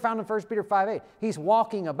 Just what we found in 1 Peter 5:8. He's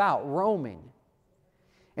walking about, roaming.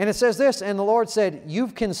 And it says this, and the Lord said,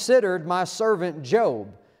 You've considered my servant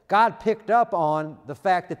Job. God picked up on the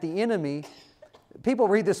fact that the enemy, people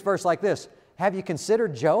read this verse like this, have you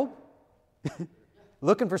considered Job?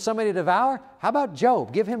 Looking for somebody to devour? How about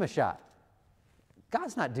Job? Give him a shot.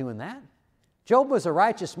 God's not doing that. Job was a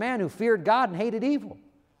righteous man who feared God and hated evil.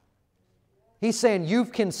 He's saying,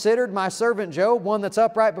 you've considered my servant Job, one that's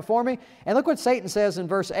upright before me. And look what Satan says in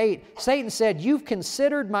verse 8. Satan said, you've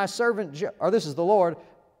considered my servant Job, or this is the Lord.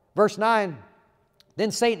 Verse 9,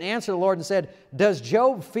 then Satan answered the Lord and said, does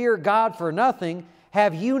Job fear God for nothing?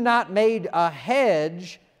 Have you not made a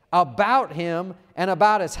hedge about him and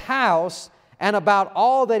about his house and about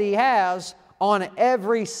all that he has on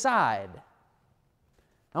every side?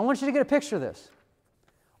 I want you to get a picture of this.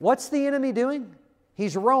 What's the enemy doing?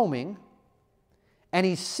 He's roaming and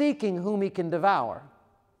he's seeking whom he can devour.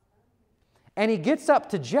 And he gets up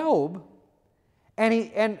to Job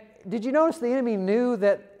and did you notice the enemy knew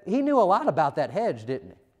that he knew a lot about that hedge,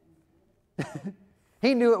 didn't he?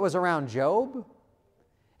 He knew it was around Job.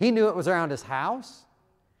 He knew it was around his house.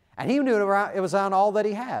 And he knew it was on all that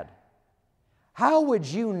he had. How would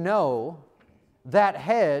you know that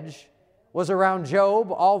hedge was around Job,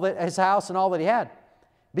 his house and all that he had?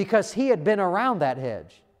 Because he had been around that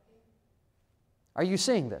hedge. Are you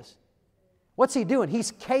seeing this? What's he doing? He's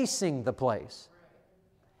casing the place.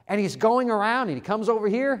 And he's going around and he comes over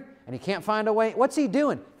here and he can't find a way. What's he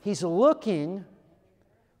doing? He's looking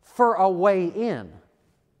for a way in.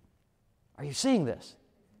 Are you seeing this?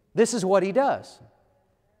 This is what he does.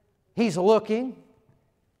 He's looking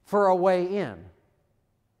for a way in.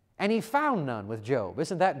 And he found none with Job.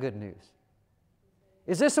 Isn't that good news?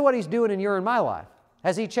 Is this what he's doing in your and my life?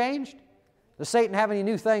 Has he changed? Does Satan have any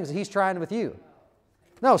new things that he's trying with you?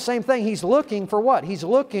 No, same thing. He's looking for what? He's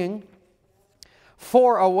looking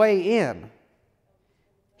for a way in.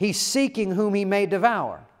 He's seeking whom he may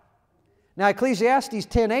devour. Now Ecclesiastes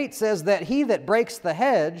 10:8 says that he that breaks the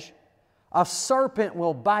hedge, a serpent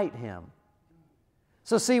will bite him.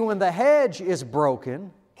 So see, when the hedge is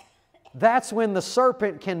broken, that's when the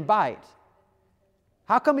serpent can bite.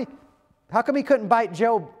 How come he couldn't bite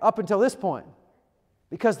Job up until this point?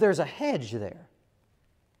 Because there's a hedge there.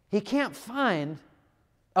 He can't find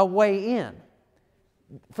a way in.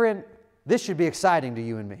 Friend, this should be exciting to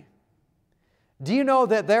you and me. Do you know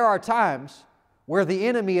that there are times where the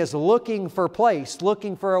enemy is looking for place,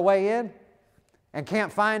 looking for a way in, and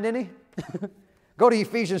can't find any? Go to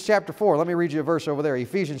Ephesians chapter 4. Let me read you a verse over there.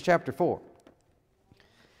 Ephesians chapter 4.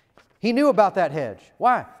 He knew about that hedge.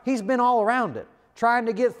 Why? He's been all around it, trying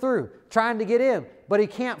to get through, trying to get in, but he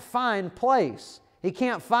can't find place. He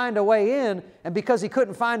can't find a way in, and because he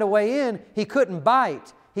couldn't find a way in, he couldn't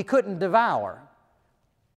bite. He couldn't devour.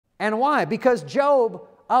 And why? Because Job,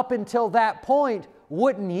 up until that point,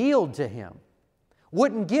 wouldn't yield to him,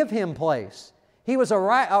 wouldn't give him place. He was a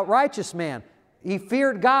righteous man. He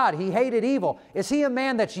feared God. He hated evil. Is he a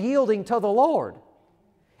man that's yielding to the Lord?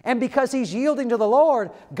 And because he's yielding to the Lord,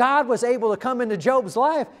 God was able to come into Job's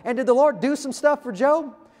life. And did the Lord do some stuff for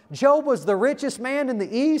Job? Job was the richest man in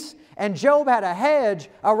the East, and Job had a hedge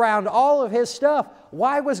around all of his stuff.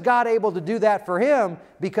 Why was God able to do that for him?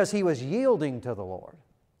 Because he was yielding to the Lord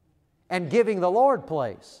and giving the Lord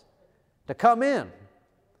place to come in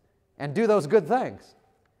and do those good things.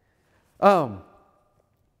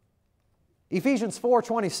 Ephesians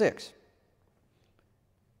 4:26.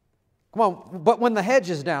 Come on, but when the hedge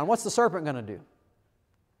is down, what's the serpent going to do?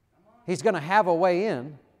 He's going to have a way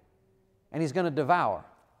in, and he's going to devour.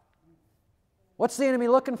 What's the enemy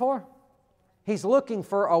looking for? He's looking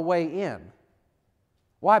for a way in.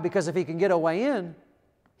 Why? Because if he can get a way in,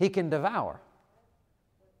 he can devour.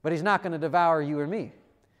 But he's not going to devour you or me.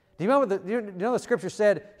 Do you know the Scripture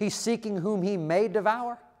said he's seeking whom he may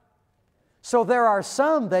devour? So there are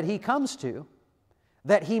some that he comes to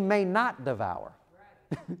that he may not devour.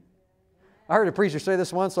 I heard a preacher say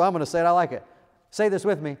this once, so I'm going to say it. I like it. Say this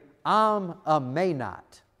with me. I'm a may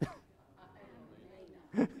not.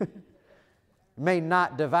 May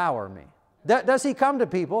not devour me. Does he come to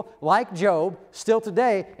people like Job still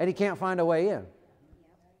today and he can't find a way in?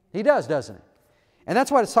 He does, doesn't he? And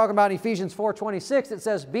that's what it's talking about in Ephesians 4:26. It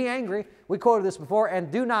says, be angry, we quoted this before,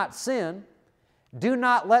 and do not sin. Do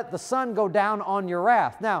not let the sun go down on your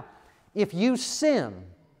wrath. Now, if you sin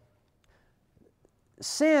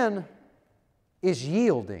is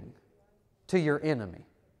yielding to your enemy.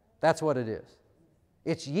 That's what it is.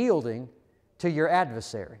 It's yielding to your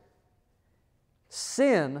adversary.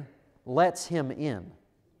 Sin lets him in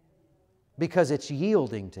because it's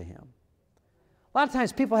yielding to him. A lot of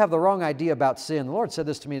times people have the wrong idea about sin. The Lord said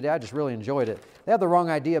this to me today. I just really enjoyed it. They have the wrong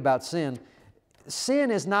idea about sin.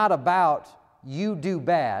 Sin is not about you do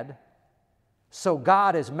bad, so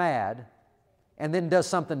God is mad and then does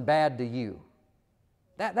something bad to you.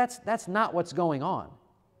 That's not what's going on.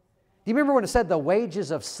 Do you remember when it said the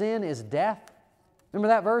wages of sin is death? Remember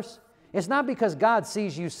that verse? It's not because God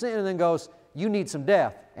sees you sin and then goes, you need some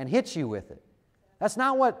death, and hits you with it. That's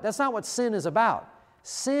not what sin is about.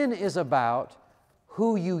 Sin is about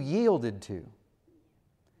who you yielded to,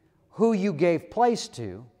 who you gave place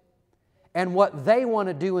to, and what they want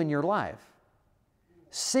to do in your life.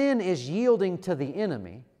 Sin is yielding to the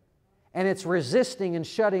enemy, and it's resisting and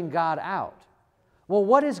shutting God out. Well,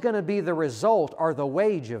 what is going to be the result or the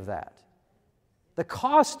wage of that? The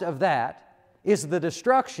cost of that is the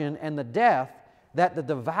destruction and the death that the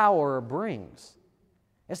devourer brings.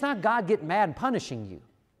 It's not God getting mad and punishing you.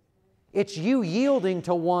 It's you yielding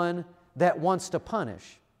to one that wants to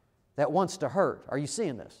punish, that wants to hurt. Are you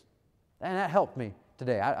seeing this? And that helped me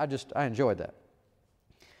today. I enjoyed that.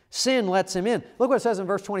 Sin lets him in. Look what it says in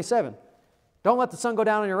verse 27. Don't let the sun go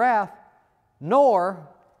down on your wrath, nor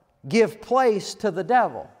give place to the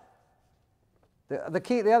devil.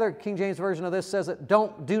 The other King James Version of this says that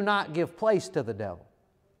do not give place to the devil.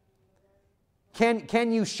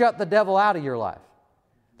 Can you shut the devil out of your life?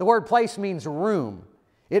 The word place means room.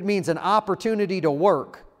 It means an opportunity to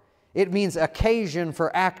work. It means occasion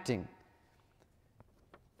for acting.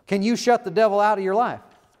 Can you shut the devil out of your life?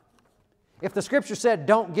 If the Scripture said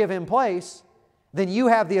don't give him place, then you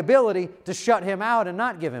have the ability to shut him out and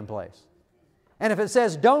not give him place. And if it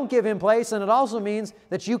says don't give him place, then it also means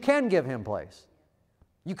that you can give him place.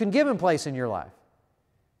 You can give him place in your life.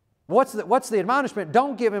 What's the admonishment?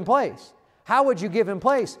 Don't give him place. How would you give him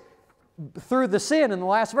place? Through the sin in the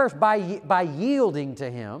last verse. By yielding to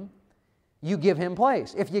him, you give him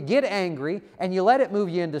place. If you get angry and you let it move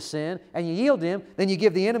you into sin and you yield to him, then you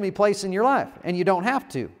give the enemy place in your life, and you don't have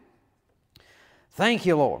to. Thank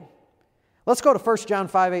you, Lord. Let's go to 1 John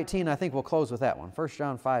 5:18. I think we'll close with that one. 1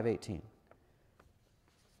 John 5:18.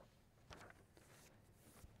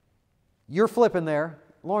 You're flipping there.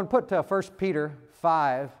 Lauren, put 1 Peter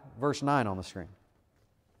 5, verse 9 on the screen.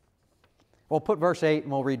 We'll put verse 8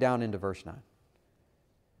 and we'll read down into verse 9.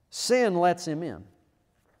 Sin lets him in,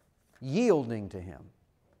 yielding to him.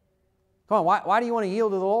 Come on, why do you want to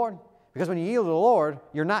yield to the Lord? Because when you yield to the Lord,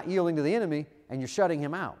 you're not yielding to the enemy and you're shutting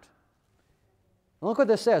him out. And look what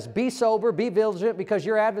this says. Be sober, be vigilant, because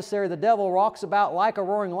your adversary, the devil, walks about like a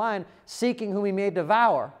roaring lion, seeking whom he may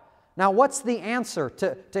devour. Now, what's the answer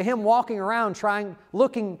to him walking around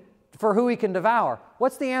looking for who he can devour?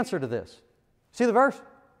 What's the answer to this? See the verse?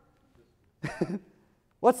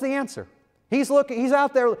 What's the answer? He's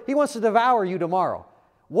out there, he wants to devour you tomorrow.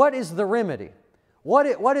 What is the remedy?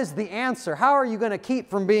 What is the answer? How are you going to keep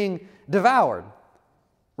from being devoured?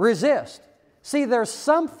 Resist. See, there's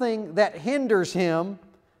something that hinders him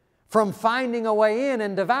from finding a way in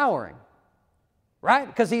and devouring. Right?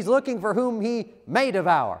 Because he's looking for whom he may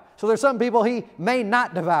devour. So there's some people he may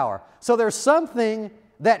not devour. So there's something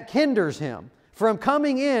that hinders Him from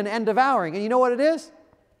coming in and devouring. And you know what it is?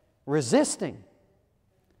 Resisting.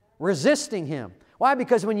 Resisting Him. Why?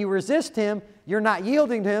 Because when you resist Him, you're not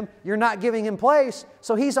yielding to Him, you're not giving Him place,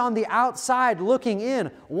 so He's on the outside looking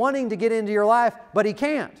in, wanting to get into your life, but He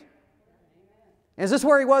can't. And is this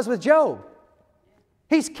where He was with Job?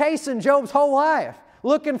 He's casing Job's whole life,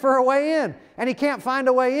 looking for a way in, and he can't find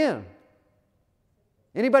a way in.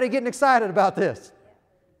 Anybody getting excited about this?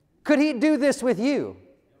 Could He do this with you?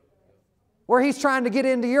 Where He's trying to get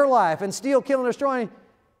into your life and steal, kill, and destroy.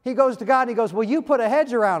 He goes to God and He goes, well, you put a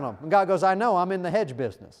hedge around them. And God goes, I know, I'm in the hedge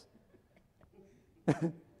business.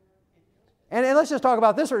 and let's just talk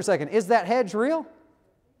about this for a second. Is that hedge real?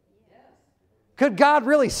 Could God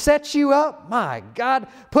really set you up? My God,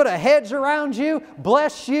 put a hedge around you,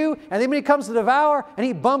 bless you, and then when He comes to devour and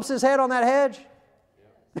He bumps His head on that hedge?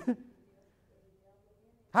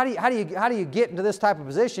 How do you get into this type of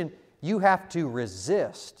position? You have to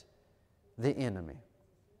resist the enemy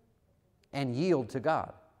and yield to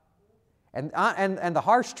God. And the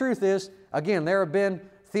harsh truth is, again, there have been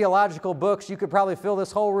theological books. You could probably fill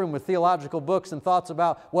this whole room with theological books and thoughts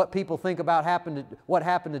about what people think about what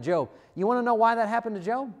happened to Job. You want to know why that happened to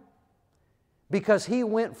Job? Because he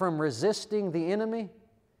went from resisting the enemy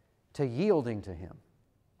to yielding to him.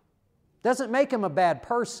 Doesn't make him a bad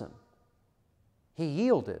person. He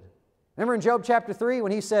yielded. Remember in Job chapter 3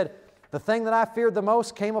 when he said, the thing that I feared the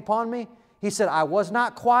most came upon me? He said, I was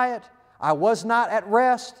not quiet. I was not at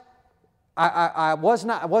rest. I was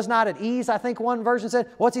not at ease, I think one version said.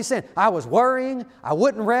 What's he saying? I was worrying. I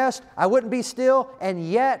wouldn't rest. I wouldn't be still. And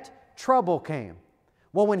yet trouble came.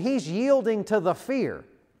 Well, when he's yielding to the fear,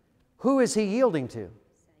 who is he yielding to?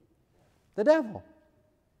 The devil.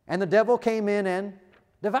 And the devil came in and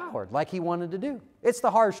devoured like he wanted to do. It's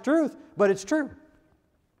the harsh truth, but it's true.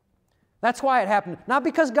 That's why it happened. Not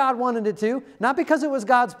because God wanted it to, not because it was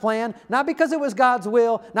God's plan, not because it was God's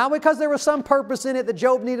will, not because there was some purpose in it that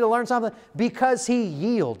Job needed to learn something, because he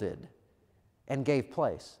yielded and gave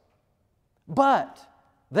place. But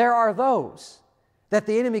there are those that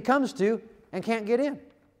the enemy comes to and can't get in.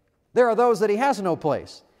 There are those that he has no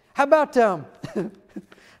place. How about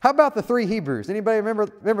the three Hebrews? Anybody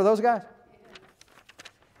remember those guys?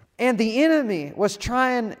 And the enemy was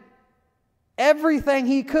trying everything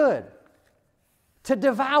he could to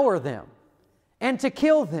devour them and to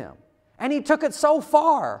kill them. And he took it so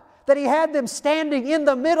far that he had them standing in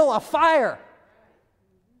the middle of fire.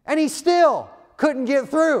 And he still couldn't get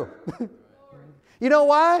through. You know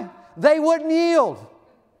why? They wouldn't yield.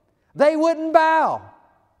 They wouldn't bow.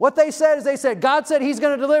 What they said is God said He's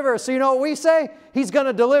going to deliver us. So you know what we say? He's going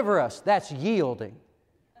to deliver us. That's yielding.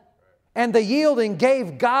 And the yielding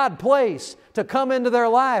gave God place to come into their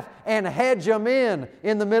life and hedge them in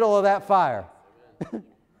the middle of that fire.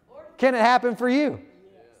 Can it happen for you?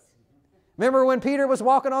 Remember when Peter was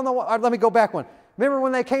walking on the water? Let me go back one. Remember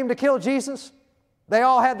when they came to kill Jesus? They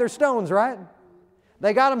all had their stones, right?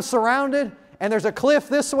 They got them surrounded, and there's a cliff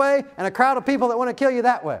this way and a crowd of people that want to kill you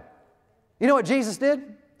that way. You know what Jesus did?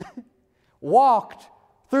 Walked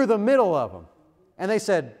through the middle of them. And they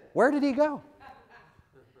said, where did He go?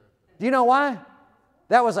 Do you know why?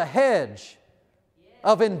 That was a hedge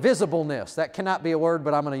of invisibleness. That cannot be a word,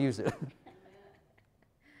 but I'm going to use it.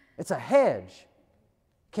 It's a hedge.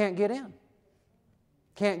 Can't get in.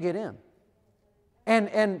 Can't get in.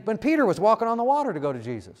 And when Peter was walking on the water to go to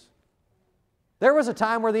Jesus, there was a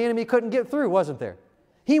time where the enemy couldn't get through, wasn't there?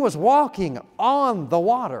 He was walking on the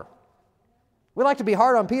water. We like to be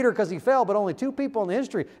hard on Peter because he fell, but only two people in the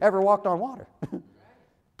history ever walked on water.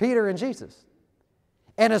 Peter and Jesus.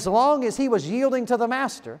 And as long as he was yielding to the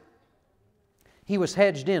Master, he was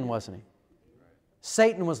hedged in, wasn't he?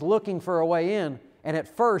 Satan was looking for a way in, and at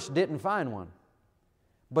first didn't find one.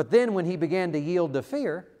 But then when he began to yield to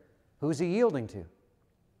fear, who's he yielding to?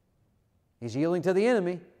 He's yielding to the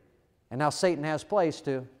enemy, and now Satan has place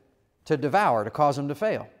to devour, to cause him to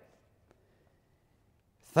fail.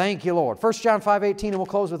 Thank you, Lord. 1 John 5:18, and we'll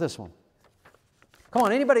close with this one. Come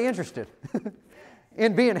on, anybody interested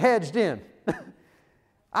in being hedged in?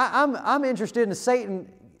 I'm interested in Satan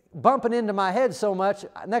bumping into my head so much,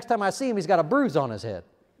 next time I see him, he's got a bruise on his head.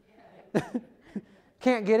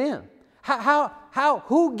 Can't get in.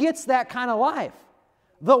 Who gets that kind of life?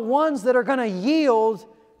 The ones that are going to yield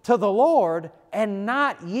to the Lord and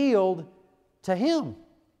not yield to Him.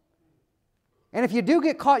 And if you do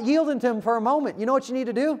get caught yielding to Him for a moment, you know what you need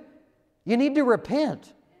to do? You need to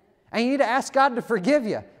repent. And you need to ask God to forgive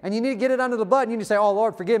you. And you need to get it under the blood. And you need to say, oh,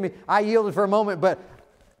 Lord, forgive me. I yielded for a moment, but,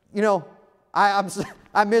 you know, I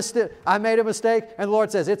missed it. I made a mistake. And the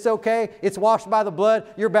Lord says, it's okay. It's washed by the blood.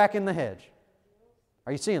 You're back in the hedge.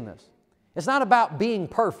 Are you seeing this? It's not about being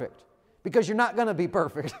perfect, because you're not going to be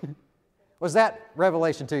perfect. Was that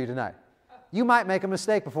revelation to you tonight? You might make a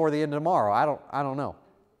mistake before the end of tomorrow. I don't know.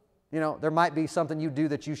 You know, there might be something you do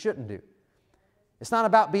that you shouldn't do. It's not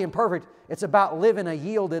about being perfect. It's about living a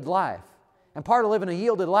yielded life. And part of living a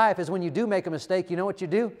yielded life is when you do make a mistake, you know what you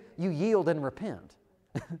do? You yield and repent.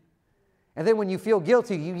 And then when you feel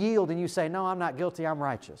guilty, you yield and you say, no, I'm not guilty, I'm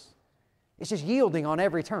righteous. It's just yielding on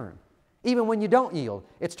every turn. Even when you don't yield,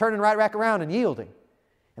 it's turning right back around and yielding.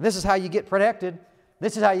 And this is how you get protected.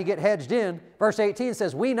 This is how you get hedged in. Verse 18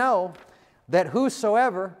 says, we know that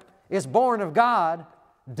whosoever is born of God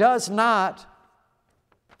does not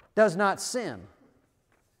sin.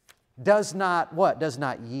 Does not what? Does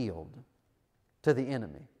not yield to the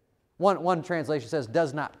enemy. One translation says,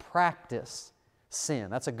 does not practice sin.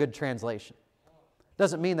 That's a good translation.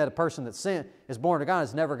 Doesn't mean that a person that is born of God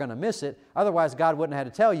is never going to miss it. Otherwise, God wouldn't have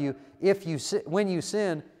had to tell you, when you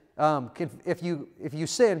sin, if you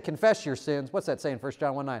sin, confess your sins. What's that saying, 1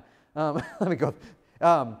 John 1:9? Let me go.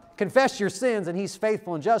 Confess your sins, and He's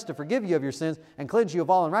faithful and just to forgive you of your sins and cleanse you of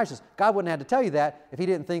all unrighteousness. God wouldn't have had to tell you that if He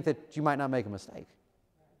didn't think that you might not make a mistake.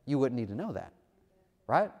 You wouldn't need to know that,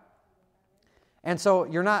 right? And so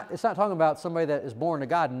it's not talking about somebody that is born to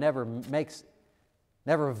God and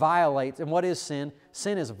never violates. And what is sin?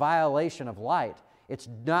 Sin is violation of light. It's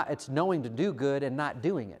knowing to do good and not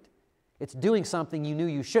doing it. It's doing something you knew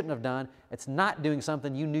you shouldn't have done. It's not doing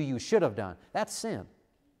something you knew you should have done. That's sin.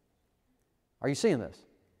 Are you seeing this?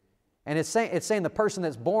 And it's saying the person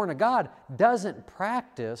that's born of God doesn't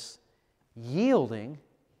practice yielding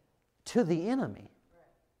to the enemy.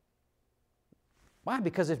 Why?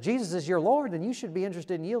 Because if Jesus is your Lord, then you should be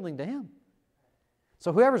interested in yielding to Him.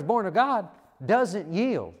 So whoever's born of God doesn't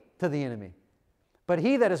yield to the enemy. But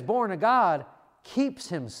he that is born of God keeps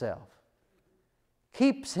himself.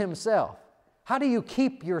 Keeps himself. How do you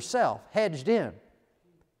keep yourself hedged in?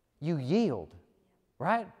 You yield,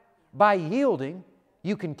 right? By yielding,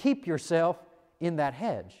 you can keep yourself in that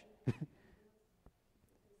hedge.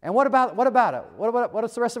 And what about it? What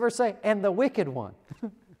does the rest of the verse say? And the wicked one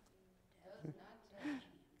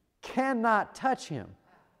cannot touch him.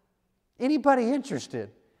 Anybody interested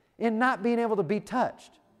in not being able to be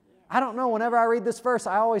touched? I don't know, whenever I read this verse,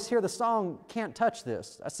 I always hear the song, Can't Touch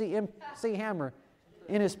This. I see MC Hammer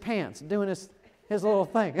in his pants doing his little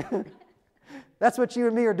thing. That's what you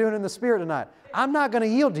and me are doing in the Spirit tonight. I'm not going to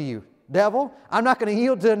yield to you, devil. I'm not going to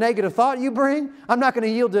yield to a negative thought you bring. I'm not going to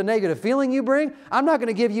yield to a negative feeling you bring. I'm not going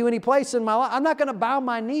to give you any place in my life. I'm not going to bow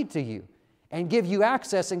my knee to you and give you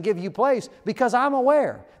access and give you place, because I'm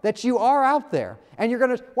aware that you are out there. And you're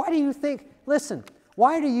going to, why do you think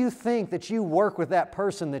that you work with that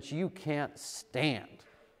person that you can't stand?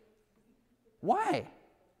 Why?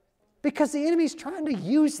 Because the enemy's trying to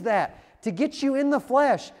use that to get you in the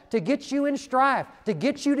flesh, to get you in strife, to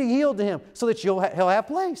get you to yield to him so that he'll have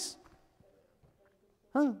place.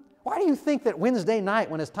 Huh? Why do you think that Wednesday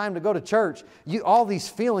night when it's time to go to church, all these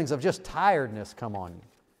feelings of just tiredness come on you?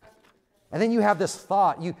 And then you have this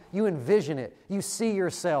thought, you envision it, you see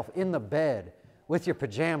yourself in the bed with your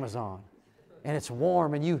pajamas on, and it's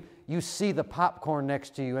warm, and you see the popcorn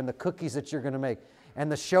next to you and the cookies that you're going to make and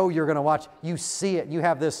the show you're going to watch. You see it, you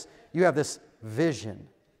have this vision.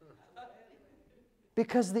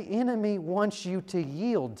 Because the enemy wants you to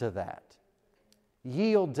yield to that.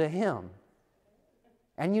 Yield to him.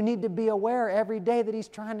 And you need to be aware every day that he's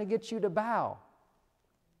trying to get you to bow.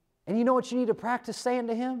 And you know what you need to practice saying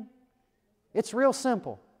to him? It's real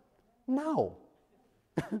simple. No.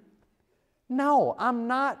 No, I'm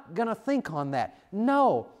not going to think on that.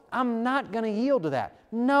 No, I'm not going to yield to that.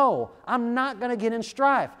 No, I'm not going to get in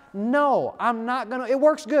strife. No, I'm not going to. It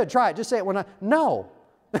works good. Try it. Just say it. No.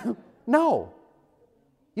 No.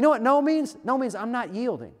 You know what no means? No means I'm not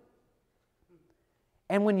yielding.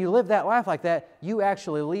 And when you live that life like that, you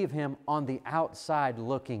actually leave him on the outside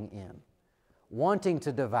looking in, wanting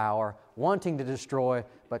to devour, wanting to destroy,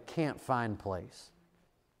 but can't find place.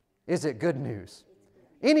 Is it good news?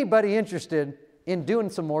 Anybody interested in doing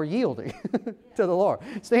some more yielding to the Lord?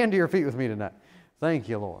 Stand to your feet with me tonight. Thank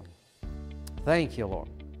you, Lord. Thank you, Lord.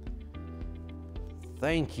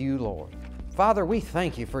 Thank you, Lord. Father, we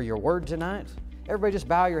thank you for your word tonight. Everybody just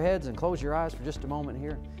bow your heads and close your eyes for just a moment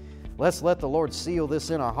here. Let's let the Lord seal this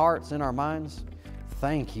in our hearts, in our minds.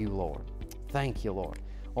 Thank you, Lord. Thank you, Lord.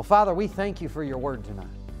 Well, Father, we thank you for your word tonight.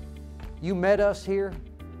 You met us here.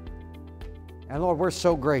 And Lord, we're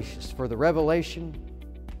so gracious for the revelation,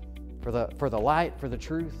 for the light, for the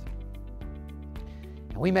truth.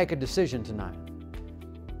 And we make a decision tonight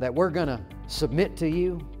that we're going to submit to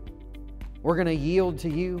you. We're going to yield to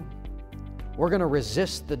you. We're going to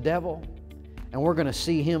resist the devil. And we're going to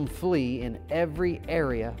see Him flee in every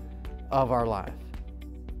area of our life.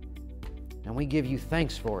 And we give You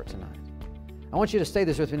thanks for it tonight. I want you to stay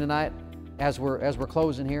this with me tonight as we're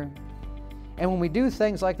closing here. And when we do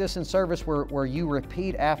things like this in service where you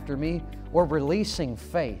repeat after me, we're releasing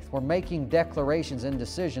faith. We're making declarations and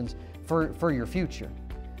decisions for your future.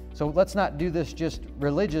 So let's not do this just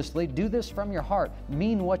religiously. Do this from your heart.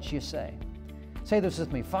 Mean what you say. Say this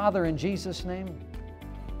with me. Father, in Jesus' name,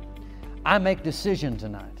 I make decision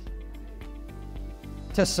tonight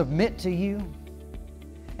to submit to You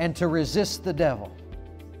and to resist the devil.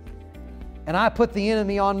 And I put the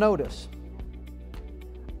enemy on notice.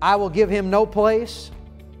 I will give him no place.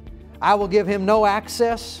 I will give him no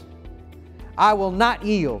access. I will not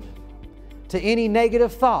yield to any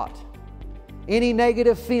negative thought, any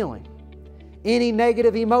negative feeling, any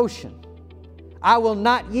negative emotion. I will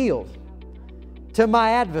not yield to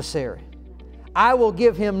my adversary. I will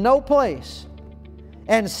give him no place.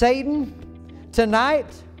 And Satan, tonight,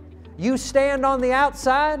 you stand on the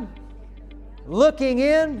outside, looking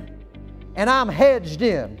in, and I'm hedged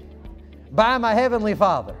in by my Heavenly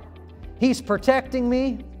Father. He's protecting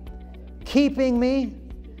me, keeping me,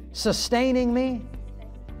 sustaining me,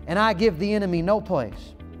 and I give the enemy no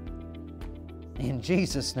place. In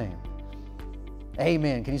Jesus' name,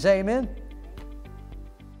 amen. Can you say amen?